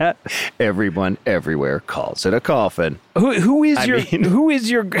calls it that. Everyone everywhere calls it a coffin. Who is I your? mean- Who is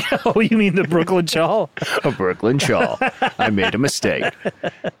your? Oh, you mean the Brooklyn shawl? A Brooklyn shawl. I made a mistake.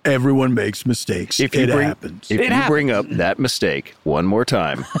 Everyone makes mistakes. If you it bring, happens. If It you happens. bring up that mistake one more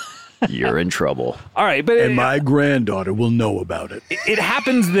time, you're in trouble. All right, but And my granddaughter will know about it. it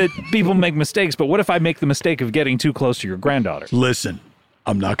happens that people make mistakes. But what if I make the mistake of getting too close to your granddaughter? Listen,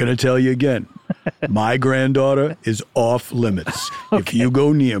 I'm not going to tell you again. My granddaughter is off limits. If you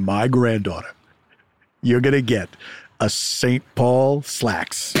go near my granddaughter, you're going to get a St. Paul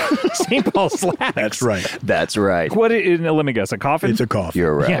slacks. St. Paul slacks. That's right. That's right. What? Let me guess. A coffin. It's a coffin.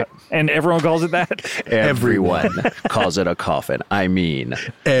 You're right. Yeah, and everyone calls it that. Everyone calls it a coffin. I mean,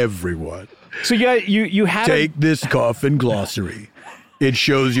 Everyone. So you had Take this coffin glossary. It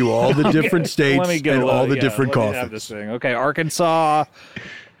shows you all the different states Let me get and a all look. the Yeah, different let me have this coffins. thing. Okay, Arkansas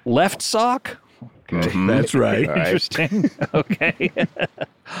left sock. That's right. All right. Interesting. Okay.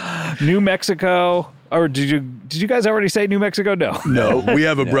 New Mexico. Or did you guys already say New Mexico? No. No, we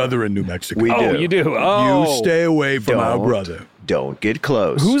have a brother in New Mexico. We Oh, do. you do. Oh, You stay away from our brother. Don't get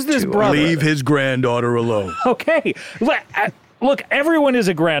close. Who's this to our brother? Leave his granddaughter alone. Okay. Look, everyone is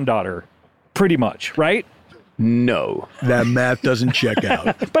a granddaughter, pretty much, right? No. That math doesn't check out.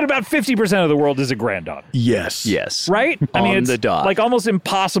 But about 50% of the world is a granddaughter, Yes. Yes. right? I mean, On it's the dot. like almost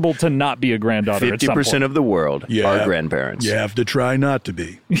impossible to not be a granddaughter. 50% of the world are grandparents. You have to try not to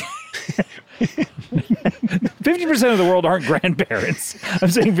be. 50% of the world aren't grandparents. I'm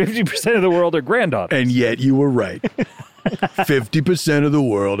saying 50% of the world are granddaughters. And yet you were right. 50% of the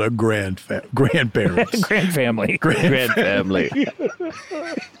world are grandparents. Grand family. Grand family.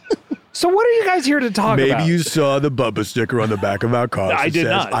 So what are you guys here to talk Maybe about? you saw the Bubba sticker on the back of our cars. I that did says,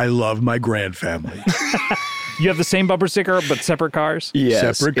 not. I love my grand family. You have the same bumper sticker, but separate cars?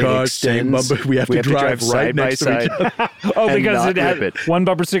 Yes. Separate it cars, same extends- bumper. We have to drive right side by next to side. each other. Oh, And because not it has rip it. one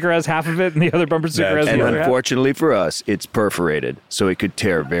bumper sticker has half of it and the other bumper sticker has That's the And other half? unfortunately for us, it's perforated, so it could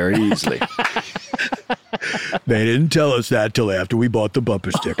tear very easily. They didn't tell us that till after we bought the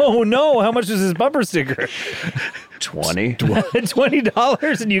bumper sticker. Oh no, how much is this bumper sticker? 20.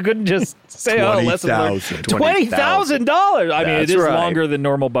 $20, and you couldn't just say, oh, lesson learned. $20,000. $20,000. I mean, it That's is right. longer than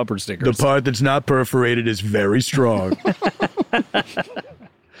normal bumper The stickers. part that's not perforated is very strong.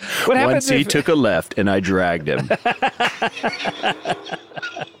 What happens Once he if took a left and I dragged him.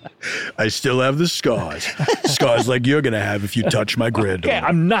 I still have the scars. Scars like you're going to have if you touch my granddaughter. Okay,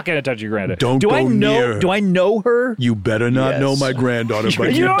 I'm not going to touch your granddaughter. Don't do I go know? near her. Do I know her? You better not Yes. know my granddaughter,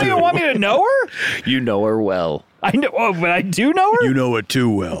 but You you don't do. even want me to know her? You know her well. I know, oh, but I do know her. You know her too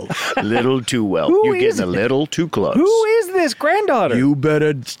well. Little too well. Who You're is getting a it? little too close. Who is this granddaughter? You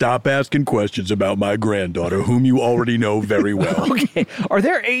better stop asking questions about my granddaughter, whom you already know very well. Okay, are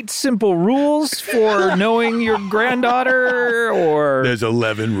there 8 simple rules for knowing your granddaughter? Or There's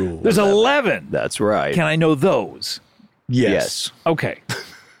 11 rules. there's 11. That's right. Can I know those? Yes. Okay,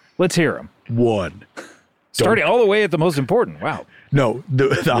 let's hear them. 1. Starting all the way at the most important. Wow. No,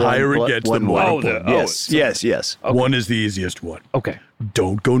 the higher it gets, the more important. Yes. One is the easiest one. Okay.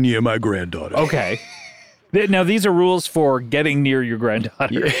 Don't go near my granddaughter. Okay. Now, these are rules for getting near your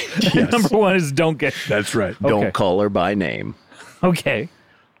granddaughter. Yes. Number one is don't get... That's right. Okay. Don't call her by name. Okay.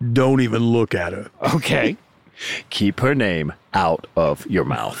 Don't even look at her. Okay. Keep her name out of your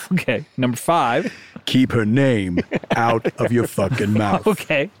mouth. Okay. Number 5. Keep her name out of your fucking mouth.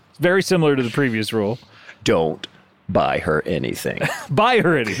 Okay. Very similar to the previous rule. Don't buy her anything. Buy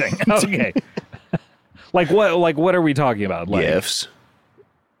her anything. Okay. Like what are we talking about? Like, Gifts.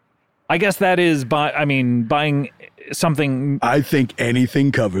 I guess that is buying something. I think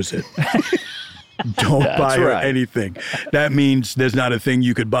anything covers it. Don't buy her right. anything. That means there's not a thing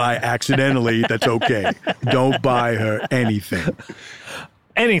you could buy accidentally that's okay. Don't buy her anything.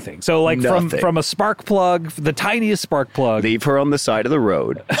 Anything. So like Nothing. from a spark plug, the tiniest spark plug. Leave her on the side of the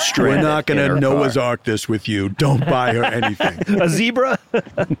road. We're not going to Noah's car. Ark this with you. Don't buy her anything. A zebra?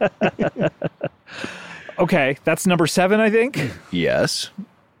 Okay, that's number 7, I think. Yes.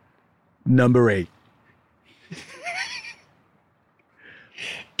 Number 8.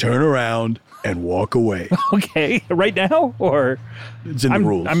 Turn around and walk away. Okay, right now? Or It's in the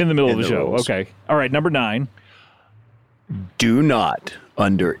rules. I'm in the middle of In the the show. rules. Okay. All right, number 9. Do not,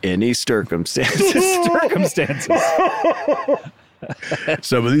 under any circumstances, Circumstances.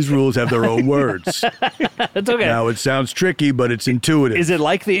 Some of these rules have their own words. That's okay. Now, it sounds tricky, but it's intuitive. Is it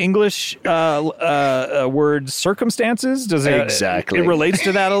like the English word circumstances? Does it Exactly. It relates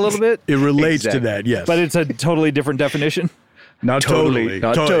to that a little bit, It relates Exactly. to that, yes. but it's a totally different definition. not totally.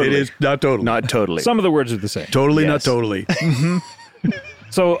 Not totally. It is not totally. not totally. Some of the words are the same. totally, not Yes. totally.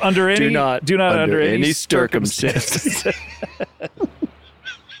 So under any do not under any circumstances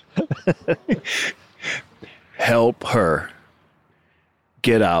help her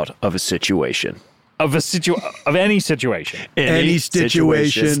get out of a situation. of any situation. Any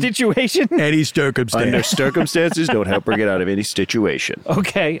situation. Situation. Any circumstance. Under circumstances, don't help her get out of any situation.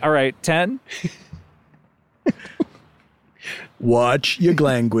 Okay. All right. 10. Watch your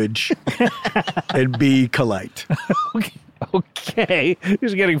language and be polite. Okay.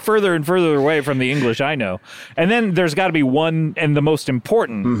 He's getting further and further away from the English I know. And then there's got to be one, and the most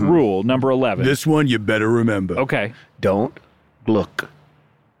important rule, number 11. This one you better remember. Okay. Don't look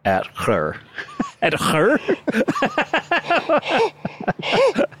at her. At her?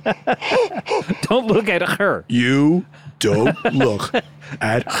 Don't look at her. You don't look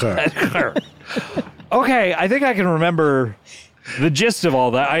at her. Her. Okay, I think I can remember the gist of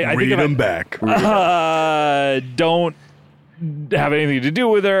all that. I Read think them back. don't have anything to do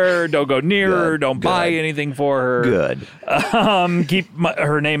with her. Don't go near her. Don't buy anything for her. Good. Keep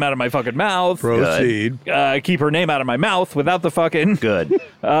her name out of my fucking mouth. Proceed. Keep her name out of my mouth without the fucking. Good.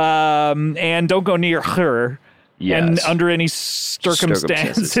 And don't go near her. Yes. And under any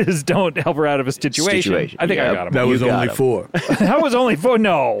circumstances, don't help her out of a situation. I think I Yep. got him. That was You got only him. 4. That was only 4.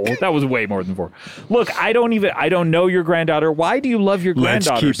 No, that was way more than 4. Look, I don't know your granddaughter. Why do you love your Let's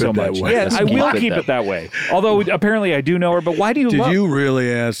granddaughter keep so it that much? way. Yeah, Let's I will keep keep it it that way. Although apparently I do know her, but why do you Did love you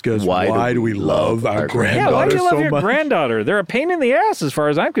really ask us why do we love our Yeah, granddaughter why do you love so your much? granddaughter? They're a pain in the ass as far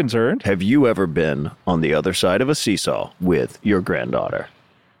as I'm concerned. Have you ever been on the other side of a seesaw with your granddaughter?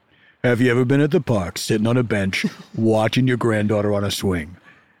 Have you ever been at the park sitting on a bench watching your granddaughter on a swing?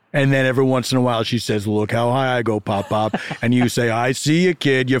 And then every once in a while she says, "Look how high I go, Pop Pop." And you say, "I see you,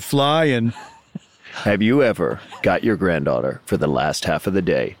 kid. You're flying." Have you ever got your granddaughter for the last half of the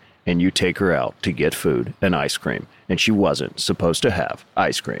day and you take her out to get food and ice cream and she wasn't supposed to have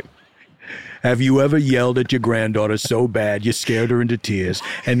ice cream? Have you ever yelled at your granddaughter so bad you scared her into tears,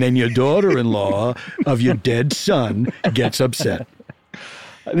 and then your daughter-in-law of your dead son gets upset?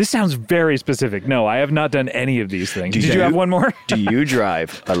 This sounds very specific. No, I have not done any of these things. Did you have one more? Do you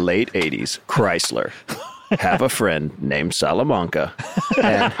drive a late 80s Chrysler? Have a friend named Salamanca?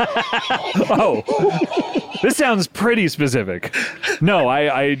 And Oh, this sounds pretty specific. No,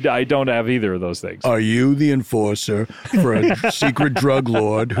 I don't have either of those things. Are you the enforcer for a secret drug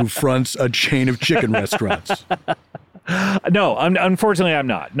lord who fronts a chain of chicken restaurants? No, unfortunately, I'm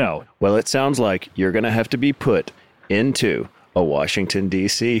not. No. well, it sounds like you're going to have to be put into a Washington,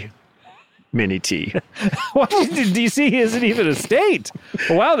 D.C. mini T. Washington, D.C. isn't even a state.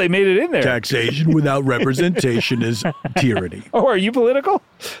 Wow, they made it in there. Taxation without representation is tyranny. Oh, are you political?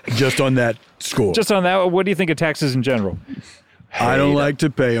 Just on that score. Just on that, what do you think of taxes in general? I don't like to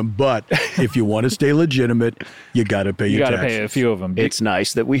pay them, but if you want to stay legitimate, you got to pay You your got to taxes. pay a few of them. It's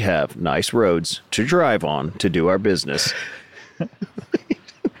nice that we have nice roads to drive on to do our business.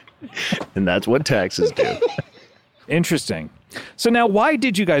 And that's what taxes do. Interesting. So now, why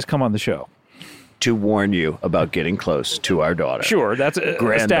did you guys come on the show? to warn you about getting close to our daughter. Sure, that's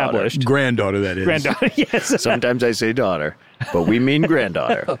established. Granddaughter, that is. Granddaughter, yes. Sometimes I say daughter, but we mean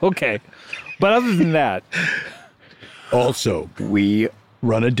granddaughter. Okay. But other than that, Also, We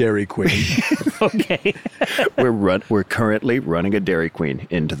run a Dairy Queen. okay. we're currently running a Dairy Queen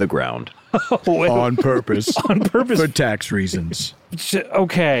into the ground. on purpose. On purpose. For tax reasons.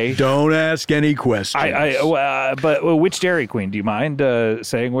 Okay. Don't ask any questions. But which Dairy Queen? Do you mind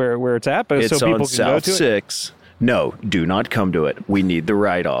saying where it's at? It's so people on can South go to it? 6. No, do not come to it. We need the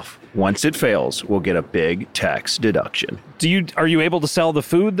write-off. Once it fails, we'll get a big tax deduction. Are you able to sell the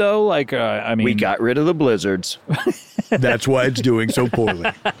food though? Like, I mean, We got rid of the blizzards. That's why it's doing so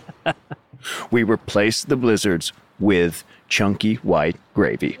poorly. We replaced the blizzards with chunky white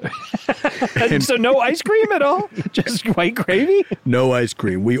gravy. so no ice cream at all? Just white gravy? No ice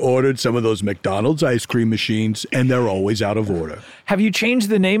cream. We ordered some of those McDonald's ice cream machines, and they're always out of order. Have you changed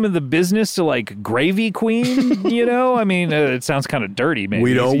the name of the business to like Gravy Queen? You know, I mean, it sounds kind of dirty. Maybe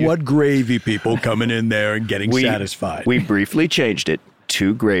We don't want gravy people coming in there and getting satisfied. We briefly changed it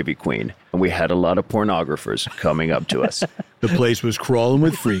to Gravy Queen, and we had a lot of pornographers coming up to us. The place was crawling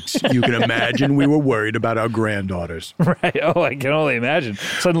with freaks. You can imagine we were worried about our granddaughters. Right. Oh, I can only imagine.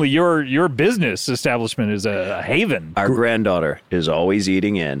 Suddenly, your business establishment is a haven. Our granddaughter is always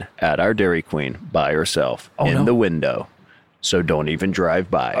eating in at our Dairy Queen by herself the window. So don't even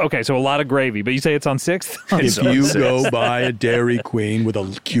drive by. Okay, so a lot of gravy, but you say it's on 6th? If you go by a Dairy Queen with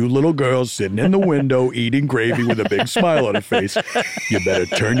a cute little girl sitting in the window eating gravy with a big smile on her face, you better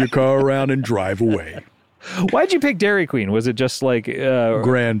turn your car around and drive away. Why'd you pick Dairy Queen? Was it just like...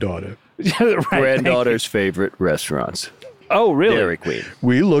 Granddaughter. Right, Granddaughter's favorite restaurants. Oh, really? Dairy Queen.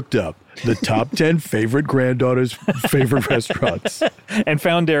 We looked up the top 10 favorite granddaughters' favorite restaurants. And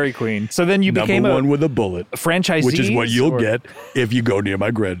found Dairy Queen. So then you became Number one with a bullet. franchisee, which is what you'll get if you go near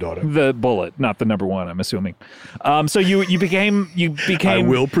my granddaughter. The bullet, not the number one, I'm assuming. So you became. I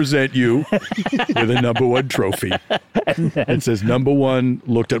will present you with a number one trophy. It says number one,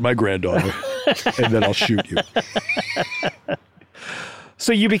 looked at my granddaughter, and then I'll shoot you.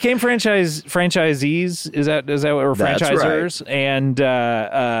 So you became franchisees? Is that or That's franchisors? right. And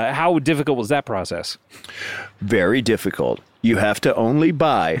how difficult was that process? Very difficult. You have to only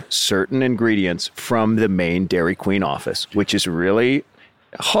buy certain ingredients from the main Dairy Queen office, which is really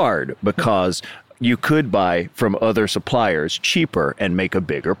hard because you could buy from other suppliers cheaper and make a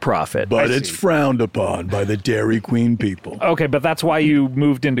bigger profit. But it's frowned upon by the Dairy Queen people. Okay, but that's why you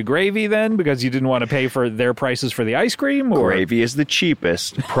moved into gravy then? Because you didn't want to pay for their prices for the ice cream? Or? Gravy is the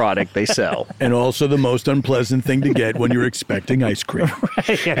cheapest product they sell. And also the most unpleasant thing to get when you're expecting ice cream.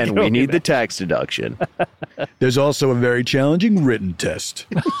 Right, yeah, And we need the tax deduction. There's also a very challenging written test.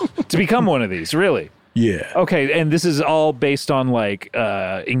 to become one of these, really? Yeah. Okay, and this is all based on like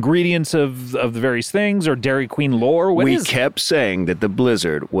ingredients of the various things or Dairy Queen lore? We kept saying that the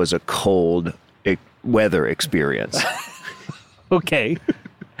blizzard was a cold weather experience. Okay.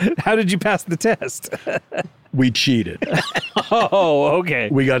 How did you pass the test? We cheated. Oh, okay.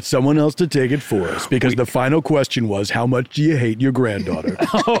 We got someone else to take it for us because the final question was, how much do you hate your granddaughter?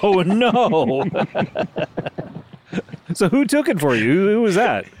 Oh, no. So who took it for you? Who was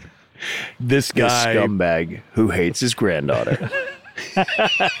that? This The guy, scumbag who hates his granddaughter.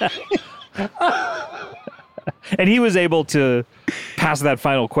 And he was able to pass that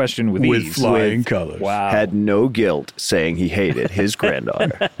final question with with ease. flying colors. Wow. Had no guilt saying he hated his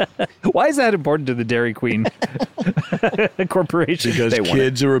granddaughter. Why is that important to the Dairy Queen Corporation? Because They want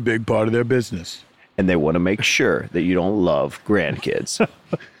kids are a big part of their business. And they want to make sure that you don't love grandkids.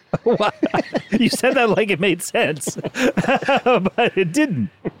 You said that like it made sense, but it didn't.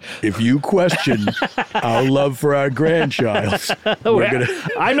 If you question our love for our grandchild,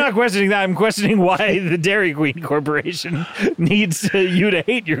 I'm not questioning that. I'm questioning why the Dairy Queen Corporation needs you to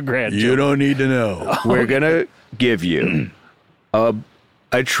hate your grandchildren. you don't need to know. We're going to give you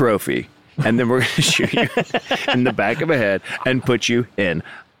a trophy, and then we're going to shoot you in the back of a head and put you in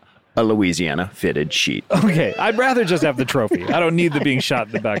a Louisiana fitted sheet. Okay, I'd rather just have the trophy. I don't need the being shot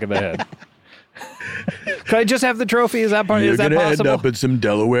in the back of the head. Could I just have the trophy? Is that part? You're Is that going to end possible? up in some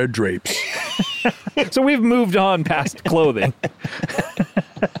Delaware drapes. So we've moved on past clothing.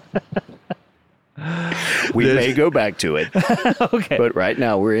 We may go back to it, Okay. but right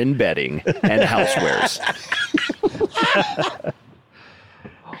now we're in bedding and housewares.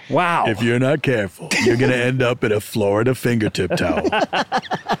 Wow. If you're not careful, you're going to end up in a Florida fingertip towel.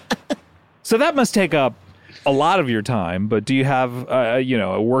 So that must take up a lot of your time, but do you have,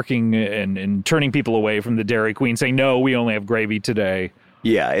 working and turning people away from the Dairy Queen, saying, no, we only have gravy today?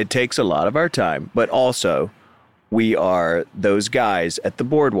 Yeah, it takes a lot of our time, but also We are those guys at the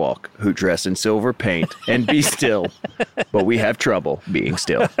boardwalk who dress in silver paint and be still, but we have trouble being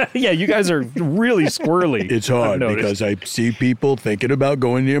still. Yeah, you guys are really squirrely. It's hard I've noticed. because I see people thinking about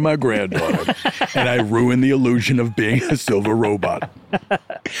going near my granddaughter, and I ruin the illusion of being a silver robot.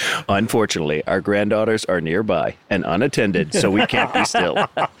 Unfortunately, our granddaughters are nearby and unattended, so we can't be still.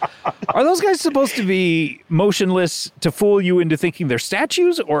 Are those guys supposed to be motionless to fool you into thinking they're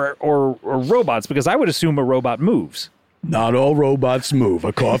statues or robots? Because I would assume a robot moves. Not all robots move.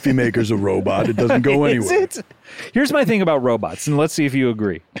 A coffee maker's a robot. It doesn't go anywhere. Here's my thing about robots, and let's see if you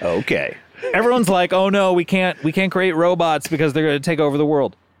agree. Okay. Everyone's like, "Oh no, we can't create robots because they're going to take over the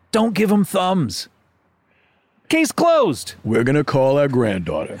world." Don't give them thumbs. Case closed. We're going to call our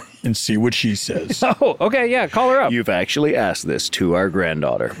granddaughter and see what she says. Oh, okay, yeah, call her up. You've actually asked this to our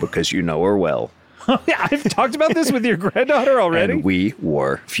granddaughter because you know her well. Yeah, I've talked about this with your granddaughter already. And we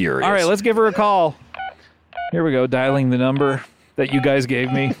were furious. All right, let's give her a call. Here we go, dialing the number that you guys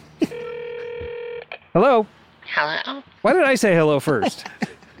gave me. Hello? Hello? Why did I say hello first?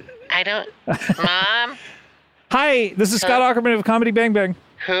 I don't... Mom? Hi, this is Scott Ackerman of Comedy Bang Bang.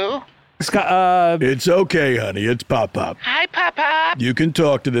 Who? Scott, It's okay, honey. It's Pop Pop. Hi, Papa. You can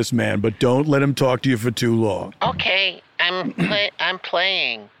talk to this man, but don't let him talk to you for too long. Okay, I'm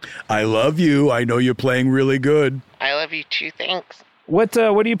playing. I love you. I know you're playing really good. I love you too, thanks. what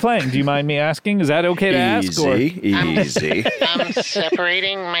are you playing? Do you mind me asking? Is that okay to ask? Or? Easy. I'm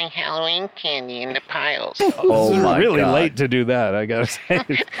separating my Halloween candy into piles. Oh, It's my really God. late to do that, I gotta say.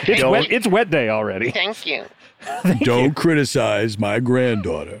 It's wet day already. Thank you. Don't criticize my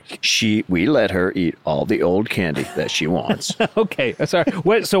granddaughter. We let her eat all the old candy that she wants. Okay, sorry.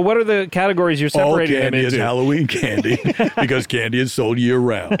 So what are the categories you're All separating them candy is into? Halloween candy because candy is sold year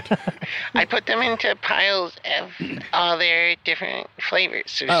round. I put them into piles of all their different flavors.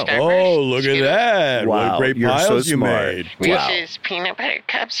 So Starburst, Oh, look at Skittles, that. Wow, What great you're so piles you smart. made. Wow. Reese's peanut butter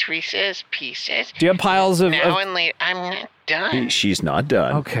cups, Reese's Pieces. Do you have piles of... Now and later, I'm not done. She's not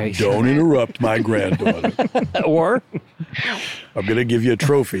done. Okay. Don't interrupt my granddaughter. Or? I'm going to give you a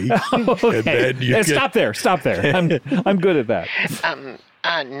trophy. And Okay. then you Yeah, get- Stop there. I'm good at that.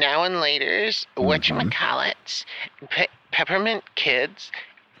 Now and later's, whatchamacallits, Peppermint Kids.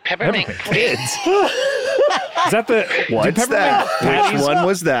 Peppermint Kids. Is that the... What's do peppermint that? patties Which one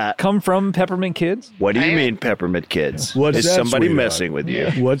was that? come from Peppermint Kids? What do you mean, Peppermint Kids? What's Is that, somebody sweetheart? messing with you?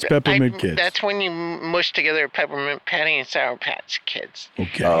 What's Peppermint Kids? That's when you mush together Peppermint Patty and Sour Patch Kids.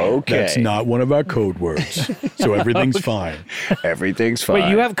 Okay. That's not one of our code words. So everything's fine. Everything's fine. Wait,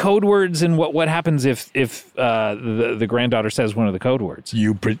 you have code words, and what happens if the granddaughter says one of the code words?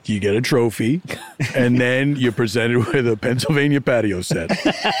 You get a trophy, and then you're presented with a Pennsylvania patio set.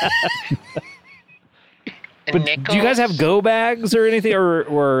 But do you guys have go bags or anything?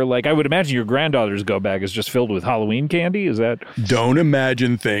 Or like, I would imagine your granddaughter's go bag is just filled with Halloween candy? Is that... Don't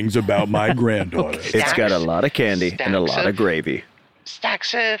imagine things about my granddaughter. It's got a lot of candy and a lot of gravy.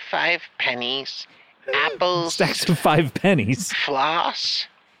 Stacks of 5 pennies, apples, Stacks of 5 pennies. floss,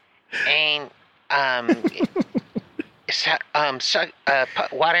 and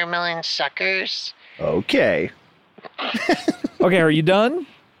watermelon suckers. Okay. Okay, are you done,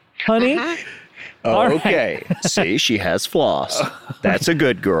 honey? All right. Okay. See, she has floss. That's a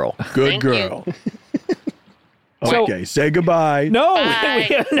good girl. Good Thank girl. So- Okay, say goodbye. No,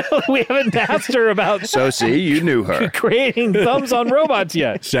 Bye. we haven't asked her about So, see, you knew her. creating thumbs on robots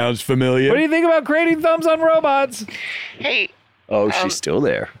yet. Sounds familiar. What do you think about creating thumbs on robots? Hey, Oh, she's still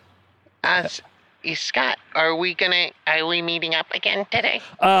there. Scott, are we meeting up again today?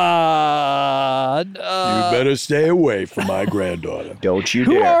 You better stay away from my granddaughter. Don't you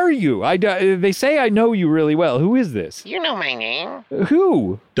Who dare. are you? They say I know you really well. Who is this? You know my name.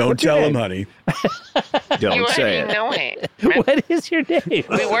 Who? Don't What's your tell him, name? honey. Don't You say already it. know it. What is your name?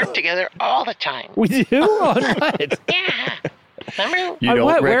 We work together all the time. We do? On what? Yeah. Remember? You On don't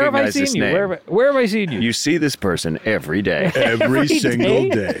what? Where have I recognize seen this you? name. Where have I seen you? You see this person every day. Every single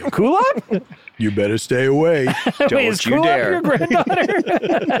day. Kulop? You better stay away. Don't Wait, is you Kulop dare. your granddaughter?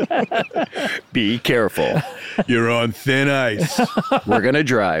 Be careful. You're on thin ice. We're going to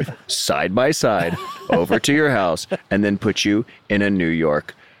drive side by side over to your house and then put you in a New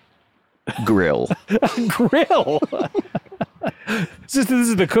York grill. Grill. This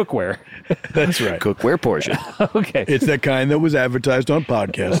is the cookware. That's right. Cookware portion. Okay. It's the kind that was advertised on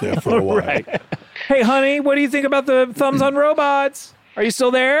podcasts there for a while. Right. Hey, honey, what do you think about the thumbs on robots? Are you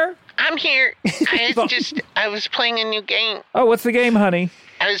still there? I'm here. I was playing a new game. Oh, what's the game, honey?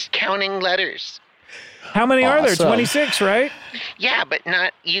 I was counting letters. How many are there? Awesome. 26, right? Yeah, but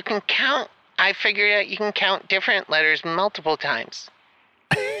you can count. I figured out you can count different letters multiple times.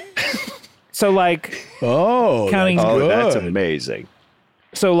 So, like, Oh, Counting- that's Oh, good. that's amazing.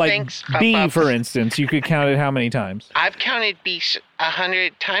 So, like Thanks, B, Pop-Ups. for instance, you could count it how many times? I've counted bees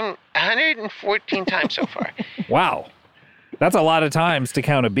 114 times so far. Wow. That's a lot of times to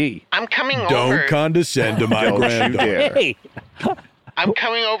count a bee. I'm coming Don't over. condescend to my Don't you granddaughter. dare. Hey, I'm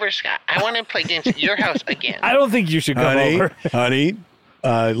coming over, Scott. I want to play games at your house again. I don't think you should come over. Honey,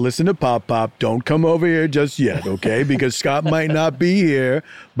 listen to Pop Pop. Don't come over here just yet, okay? Because Scott might not be here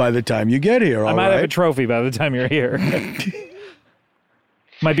by the time you get here, I all might have a right? trophy by the time you're here.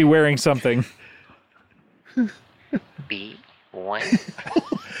 Might be wearing something. B1,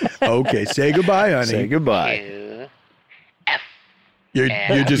 Okay, say goodbye, honey. Say goodbye. 2, F, You're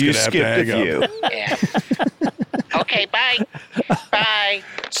just You going to have to skipped a hang up. few. F. Okay, bye. Bye.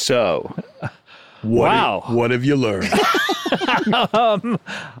 So, Wow. What have you learned?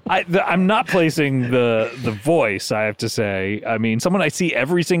 I'm not placing the voice, I have to say. I mean, someone I see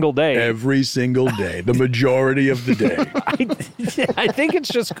every single day. Every single day, the majority of the day. I think it's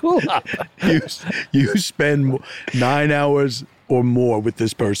just cool. You spend 9 hours or more with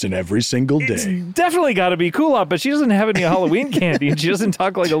this person every single day. It's definitely got to be cool up, but she doesn't have any Halloween candy, and she doesn't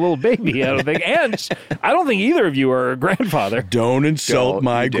talk like a little baby, I don't think. And I don't think either of you are a grandfather. Don't insult don't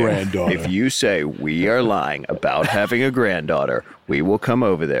my you dare. granddaughter. If you say we are lying about having a granddaughter, we will come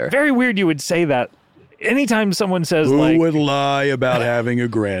over there. Very weird you would say that. Anytime someone says, Who like, would lie about having a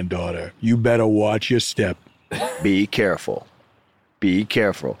granddaughter? You better watch your step. Be careful. Be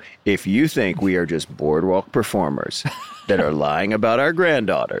careful. If you think we are just boardwalk performers that are lying about our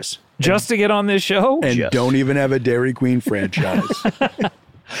granddaughters, just to get on this show? And Yes. don't even have a Dairy Queen franchise.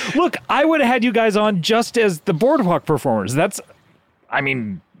 Look, I would have had you guys on just as the boardwalk performers. That's, I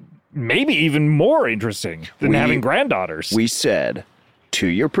mean, maybe even more interesting than We- having granddaughters. we said to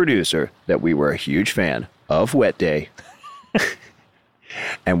your producer that we were a huge fan of Wet Day.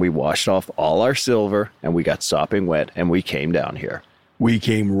 And we washed off all our silver and we got sopping wet and we came down here. We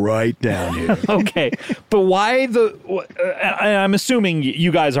came right down here. Okay, but why I'm assuming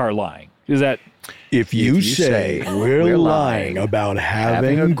you guys are lying. Is that If you say we're lying about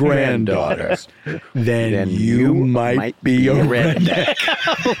having a granddaughters, then you might be a redneck.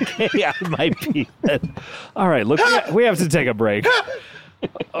 yeah, it might be. All right, look, we have to take a break.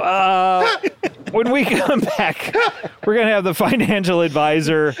 When we come back, we're going to have the financial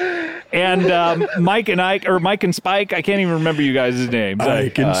advisor and Mike and Spike. I can't even remember you guys' names.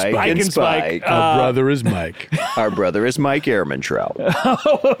 Ike and Spike. Ike and Spike. Our brother is Mike. Our brother is Mike Ehrmantraut.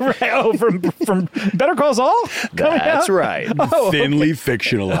 Right. Oh, from Better Call Saul? Coming That's out? right. Thinly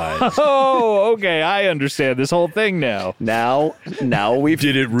fictionalized. Oh, okay. I understand this whole thing now. Now we've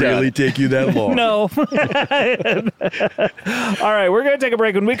Did it really take you that long? No. All right, we're going to take a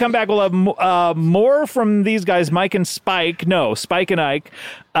break. When we come back, we'll have more from these guys, Mike and Spike. No, Spike and Ike.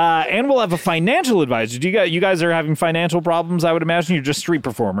 And we'll have a financial advisor. You guys are having financial problems, I would imagine. You're just street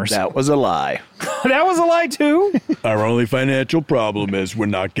performers. That was a lie. That was a lie, too? Our only financial problem is we're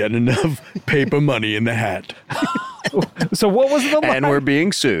not getting enough paper money in the hat. So what was the lie And we're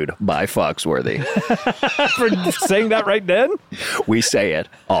being sued by Foxworthy. for saying that right then? We say it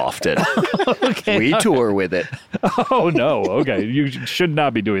often. Okay. We tour with it. Oh, no. Okay. You should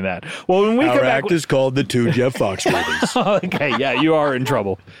not be doing that. Well, when we Our come back... act is called the Two Jeff Foxworthys. Okay, yeah, you are in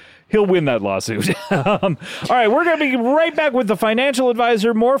trouble. He'll win that lawsuit. All right, we're going to be right back with the financial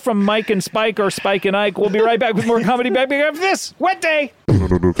advisor. More from Mike and Spike or Spike and Ike. We'll be right back with more Comedy Bang Bang after this Wet Day.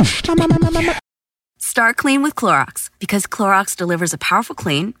 Start clean with Clorox because Clorox delivers a powerful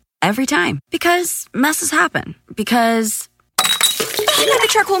clean every time. Because messes happen. Because I got the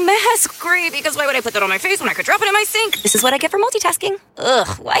charcoal mask. Great, because why would I put that on my face when I could drop it in my sink? This is what I get for multitasking. Ugh,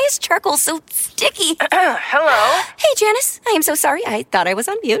 why is charcoal so sticky? Hello? Hey, Janice. I am so sorry. I thought I was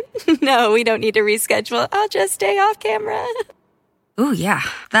on mute. No, we don't need to reschedule. I'll just stay off camera. Ooh, yeah,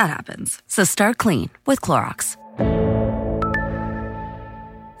 that happens. So start clean with Clorox.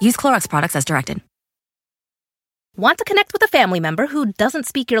 Use Clorox products as directed. Want to connect with a family member who doesn't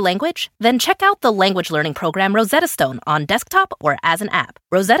speak your language? Then check out the language learning program Rosetta Stone on desktop or as an app.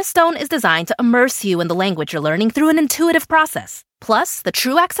 Rosetta Stone is designed to immerse you in the language you're learning through an intuitive process. Plus, the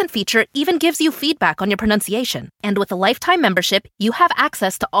True Accent feature even gives you feedback on your pronunciation. And with a lifetime membership, you have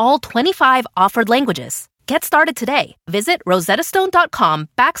access to all 25 offered languages. Get started today. Visit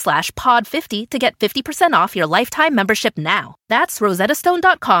rosettastone.com/pod50 to get 50% off your lifetime membership now. That's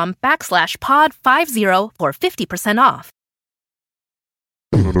rosettastone.com/pod50 for 50% off.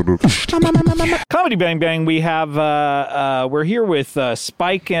 Comedy Bang Bang, we have, we're here with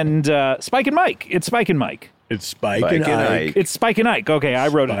Spike and Mike. It's Spike and Mike. It's Spike and Ike. It's Spike and Ike. Okay, I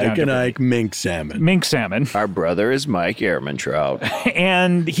wrote it down. Spike and Ike mink salmon. Mink salmon. Our brother is Mike Ehrmantraut.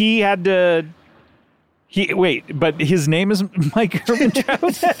 And he had to But his name is Mike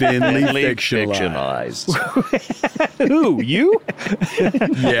Ehrmantraut? Thinly fictionalized. Who? You?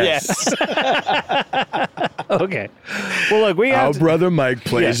 Yes. Okay. Well, look, we Our have brother Mike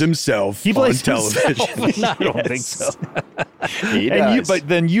plays himself He plays on television. himself. I don't think so. He And does. but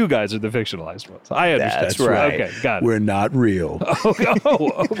then you guys are the fictionalized ones. I understand. That's right. Okay, got it. We're not real.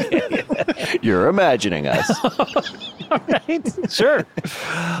 Okay. You're imagining us. Sure.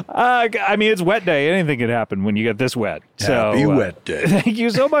 I mean, it's wet day. Anything can happen when you get this wet. Happy wet day. Thank you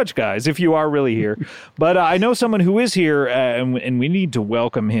so much, guys, if you are really here. But I know someone who is here, and we need to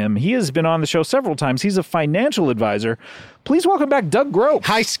welcome him. He has been on the show several times. He's a financial advisor. Please welcome back Doug Grope.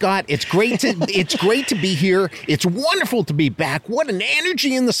 Hi, Scott. It's great to be here. It's wonderful to be back. What an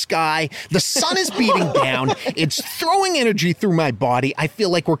energy in the sky. The sun is beating down. It's throwing energy through my body. I feel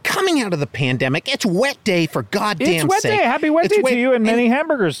like we're coming out of the pandemic. It's wet day for goddamn It's wet sake. day. Happy wet day to you, and many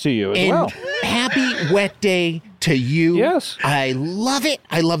hamburgers to you as well. Happy wet day to you. Yes. I love it.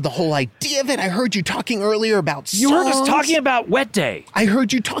 I love the whole idea of it. I heard you talking earlier about songs. You heard us talking about wet day. I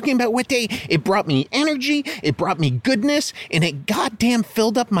heard you talking about wet day. It brought me energy. It brought me goodness. And it goddamn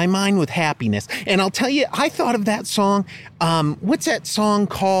filled up my mind with happiness. And I'll tell you, I thought of that song. What's that song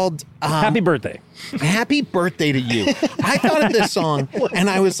called? Happy birthday. Happy birthday to you. I thought of this song and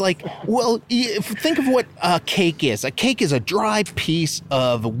I was like, well, think of what a cake is. A cake is a dry piece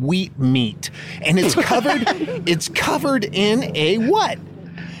of wheat meat and it's covered in a what?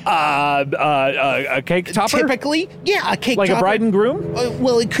 A cake topper? Typically, yeah, a cake like topper. a bride and groom?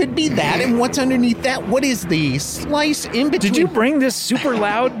 Well, it could be that. And what's underneath that? What is the slice in between? Did you bring this super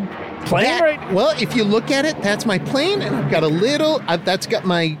loud plane right? Well, if you look at it, that's my plane, and I've got a little. That's got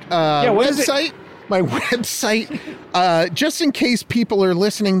my what is it? website. My website. Just in case people are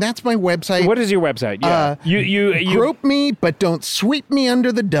listening, that's my website. What is your website? Yeah, you grope me, but don't sweep me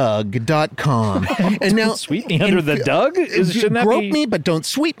under the Doug.com. And now sweep me under the Doug? Shouldn't that grope be me, but don't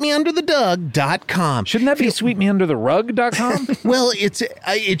sweep me under the Doug.com. Shouldn't that be sweep me under the rug.com? Well,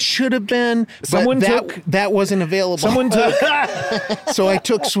 it should have been. Someone but took that wasn't available. Someone took. So I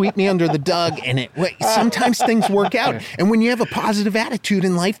took sweep me under the Doug, and sometimes things work out. And when you have a positive attitude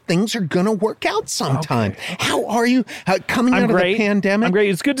in life, things are gonna work out sometime. Okay. How are you? Coming out of the pandemic? I'm great.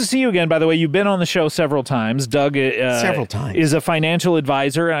 It's good to see you again, by the way. You've been on the show several times. Doug several times. Is a financial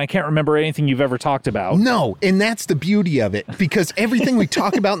advisor, and I can't remember anything you've ever talked about. No, and that's the beauty of it, because everything we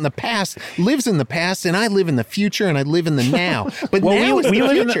talk about in the past lives in the past, and I live in the future, and I live in the now. But now is the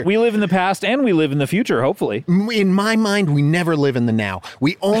future. We live in the past, and we live in the future, hopefully. In my mind, we never live in the now.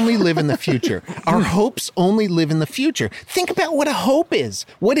 We only live in the future. Our hopes only live in the future. Think about what a hope is.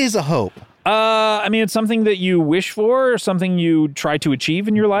 What is a hope? I mean, it's something that you wish for or something you try to achieve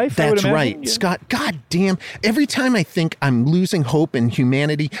in your life. That's right. Yeah. Scott, goddamn. Every time I think I'm losing hope in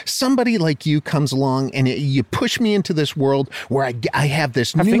humanity, somebody like you comes along and you push me into this world where I have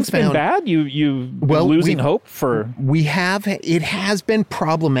this newfound... Have things been bad? You've been losing hope for... We have. It has been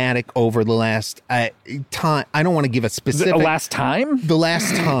problematic over the last time. I don't want to give a specific... The last time? The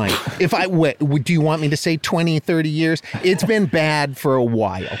last time. Do you want me to say 20, 30 years? It's been bad for a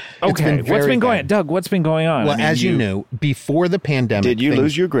while. Okay. What's been going on? Doug, what's been going on? Well, as you know, before the pandemic... Did you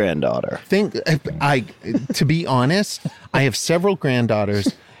lose your granddaughter? To be honest, I have several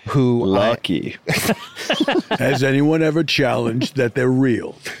granddaughters who... Lucky. Has anyone ever challenged that they're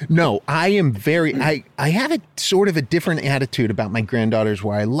real? No, I am very... I have a sort of a different attitude about my granddaughters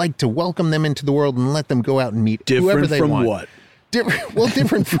where I like to welcome them into the world and let them go out and meet whoever they want. Different from what?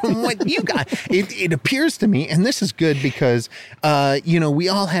 Different from what you got. It appears to me, and this is good because, we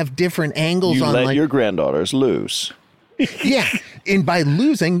all have different angles you on let your granddaughters lose. Yeah, and by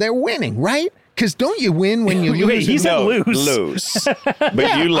losing, they're winning, right? Because don't you win when you lose? He said lose. Lose.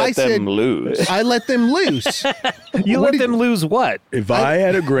 But you let them lose. I let them lose. You let them lose what? If I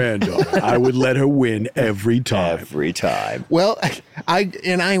had a granddaughter, I would let her win every time. Every time. Well,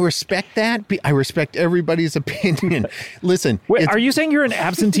 I respect that. I respect everybody's opinion. Listen. Wait, are you saying you're an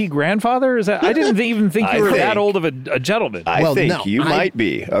absentee grandfather? Is that? I didn't even think you were that old of a gentleman. I think you might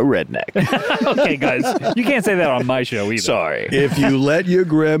be a redneck. Okay, guys. You can't say that on my show either. Sorry. If you let your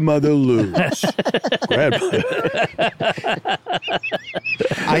grandmother lose. Grandmother.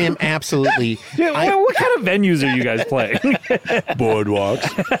 I am absolutely... what kind of venues are you guys playing?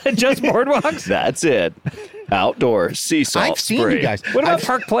 Boardwalks. Just boardwalks? That's it. Outdoor sea salt I've seen spray. you guys. What about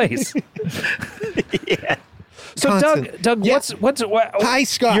Park Place? Yeah. So Doug, Yeah. what's Hi,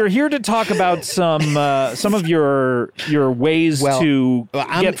 Scott. You're here to talk about some of your ways to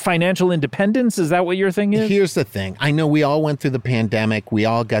get financial independence. Is that what your thing is? Here's the thing. I know we all went through the pandemic. We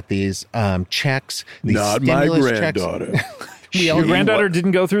all got these checks. These Not my stimulus checks. granddaughter. Your granddaughter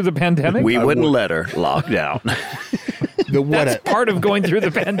didn't go through the pandemic? We wouldn't let her lock down. That's part of going through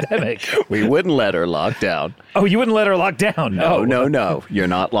the pandemic. We wouldn't let her lock down. Oh, you wouldn't let her lock down? No. You're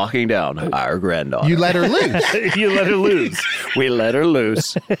not locking down our granddaughter. You let her loose. You let her loose. We let her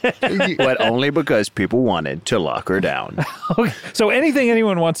loose, but only because people wanted to lock her down. Okay. So anything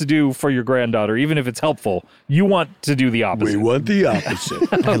anyone wants to do for your granddaughter, even if it's helpful, you want to do the opposite. We want the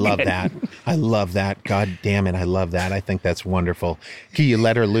opposite. I love that. I love that. God damn it. I love that. I think that's wonderful. You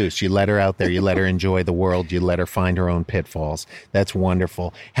let her loose. You let her out there. You let her enjoy the world. You let her find her own pitfalls. That's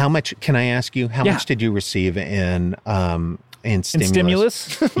wonderful. How much, can I ask you, how much did you receive in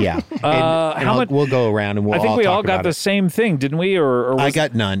stimulus? Yeah. How much? We'll go around and we'll I think all we talk all got about the it. same thing, didn't we? Or I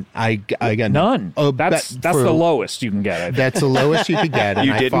got none. I got none. Oh, that's the lowest you can get. I think. That's the lowest you could get. And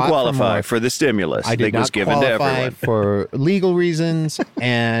You I didn't fought qualify for the stimulus I did that was not given to qualify everyone. for legal reasons,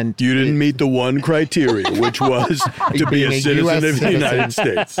 and You didn't meet the one criteria, which was to be Being a a citizen US of the citizen. United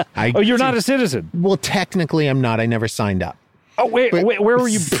States. You're not a citizen. Well, technically, I'm not. I never signed up. Oh, wait, where were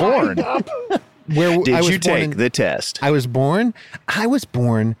you born? Where Did I was you take born in- the test? I was born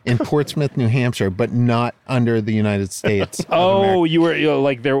in Portsmouth, New Hampshire, but not under the United States. of America. Oh, you were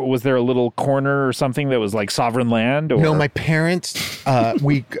like there. Was there a little corner or something that was like sovereign land? Or? No, my parents.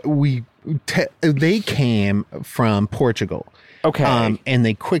 They came from Portugal. Okay. And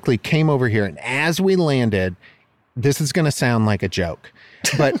they quickly came over here, and as we landed, this is going to sound like a joke,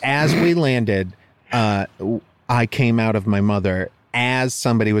 but as we landed, I came out of my mother as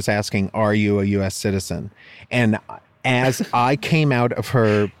somebody was asking, "Are you a U.S. citizen?" And as I came out of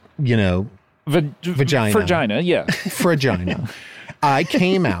her, vagina, yeah, vagina, I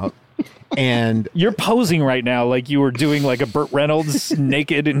came out. And you're posing right now like you were doing like a Burt Reynolds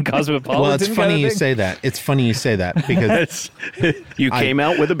naked in Cosmopolitan. Well, it's funny kind of you thing. say that. It's funny you say that because you came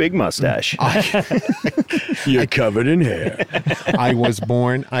out with a big mustache. You're covered in hair. I was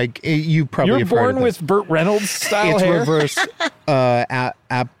born. You probably You're have heard born of this. with Burt Reynolds style It's hair. reverse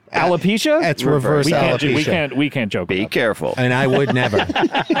Alopecia? It's reverse alopecia. We can't joke. Be careful. And I would never.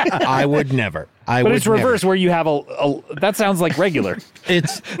 I would never. But it's reverse where you have a that sounds like regular.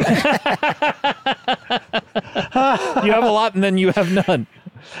 It's you have a lot and then you have none.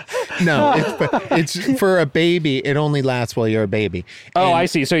 No, it's for a baby. It only lasts while you're a baby. Oh, And I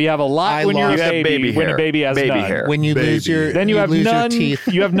see. So you have a lot when you're a You have baby. baby When hair. a baby has Baby none. hair. When you lose your, Then you have lose none. your teeth.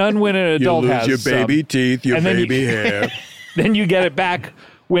 You have none when an You adult lose has your baby some. teeth, your And then baby hair. Then you get it back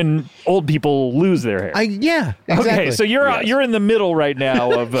when old people lose their hair. Yeah, exactly. Okay, so you're in the middle right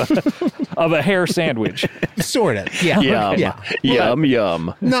now of a hair sandwich. Sort of. Yeah. Yum, Yeah. yum,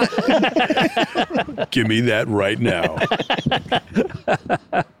 yum. Not, Give me that right now.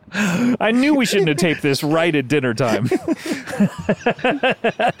 I knew we shouldn't have taped this right at dinner time.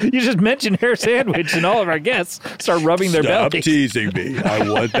 You just mentioned hair sandwich, and all of our guests start rubbing their Stop bellies. teasing me. I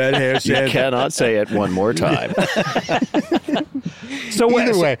want that hair You sandwich. cannot say it one more time. So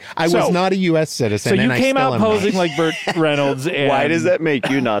either way, I was not a U.S. citizen. So you and I came still out am not. posing like Burt Reynolds. And Why does that make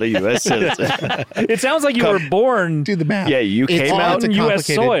you not a U.S. citizen? It sounds like you were born Do the math. Yeah, you It's came out it's a on U.S.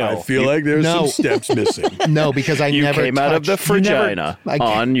 complicated- soil. I feel like there's No. some steps missing. No, because I You never came out of the touched- vagina I-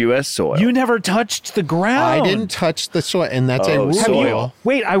 on U.S. soil. You never touched the ground. I didn't touch the soil, and that's a Oh, rule. soil.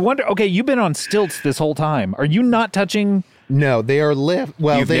 Wait, I wonder. Okay, you've been on stilts this whole time. Are you not touching? No, they are live.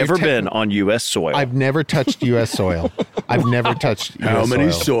 Well, You've they're never te- been on U.S. soil. I've never touched U.S. soil. I've never touched How US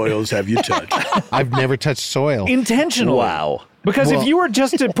many soil. soils have you touched? I've never touched soil. Intentionally. Wow. Because Well- if you were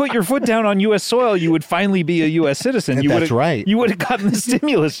just to put your foot down on U.S. soil, you would finally be a U.S. citizen. You That's would've- right. You would have gotten the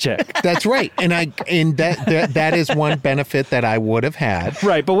stimulus check. That's right, and that is one benefit that I would have had.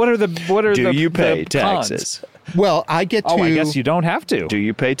 Right, but what are the Do you pay the cons? taxes? Well, I get to. Oh, I guess you don't have to. Do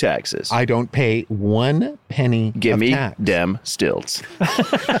you pay taxes? I don't pay 1 penny. Give of me tax. dem stilts.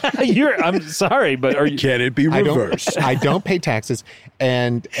 I'm sorry, but are you? Can it be I reversed? don't pay taxes,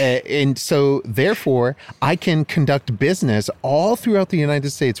 and so therefore I can conduct business all throughout the United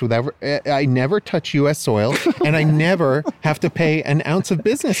States without. I never touch U.S. soil, and I never have to pay an ounce of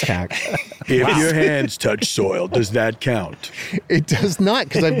business tax. If your hands touch soil, does that count? It does not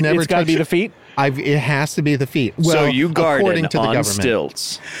because I've never. It's got to be the feet. It has to be the feet. Well, So you garden according to the on government.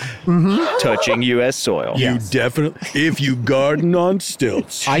 stilts, touching U.S. soil. You definitely, if you garden on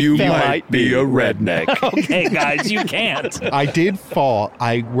stilts, I you fell- might be a redneck. Okay, guys, you can't. I did fall.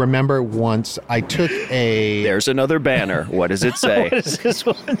 I remember once I took a. There's another banner. What does it say? What is this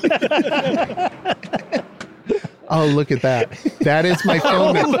one? Oh, look at that! That is my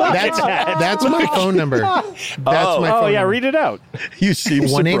phone number. That's my phone number. That's my phone Oh yeah, number. read it out. You seem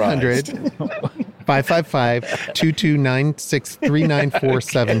surprised. 1-800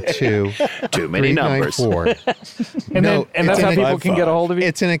 555-229-639-472. Too many numbers. 394. And that's how people can get a hold of you?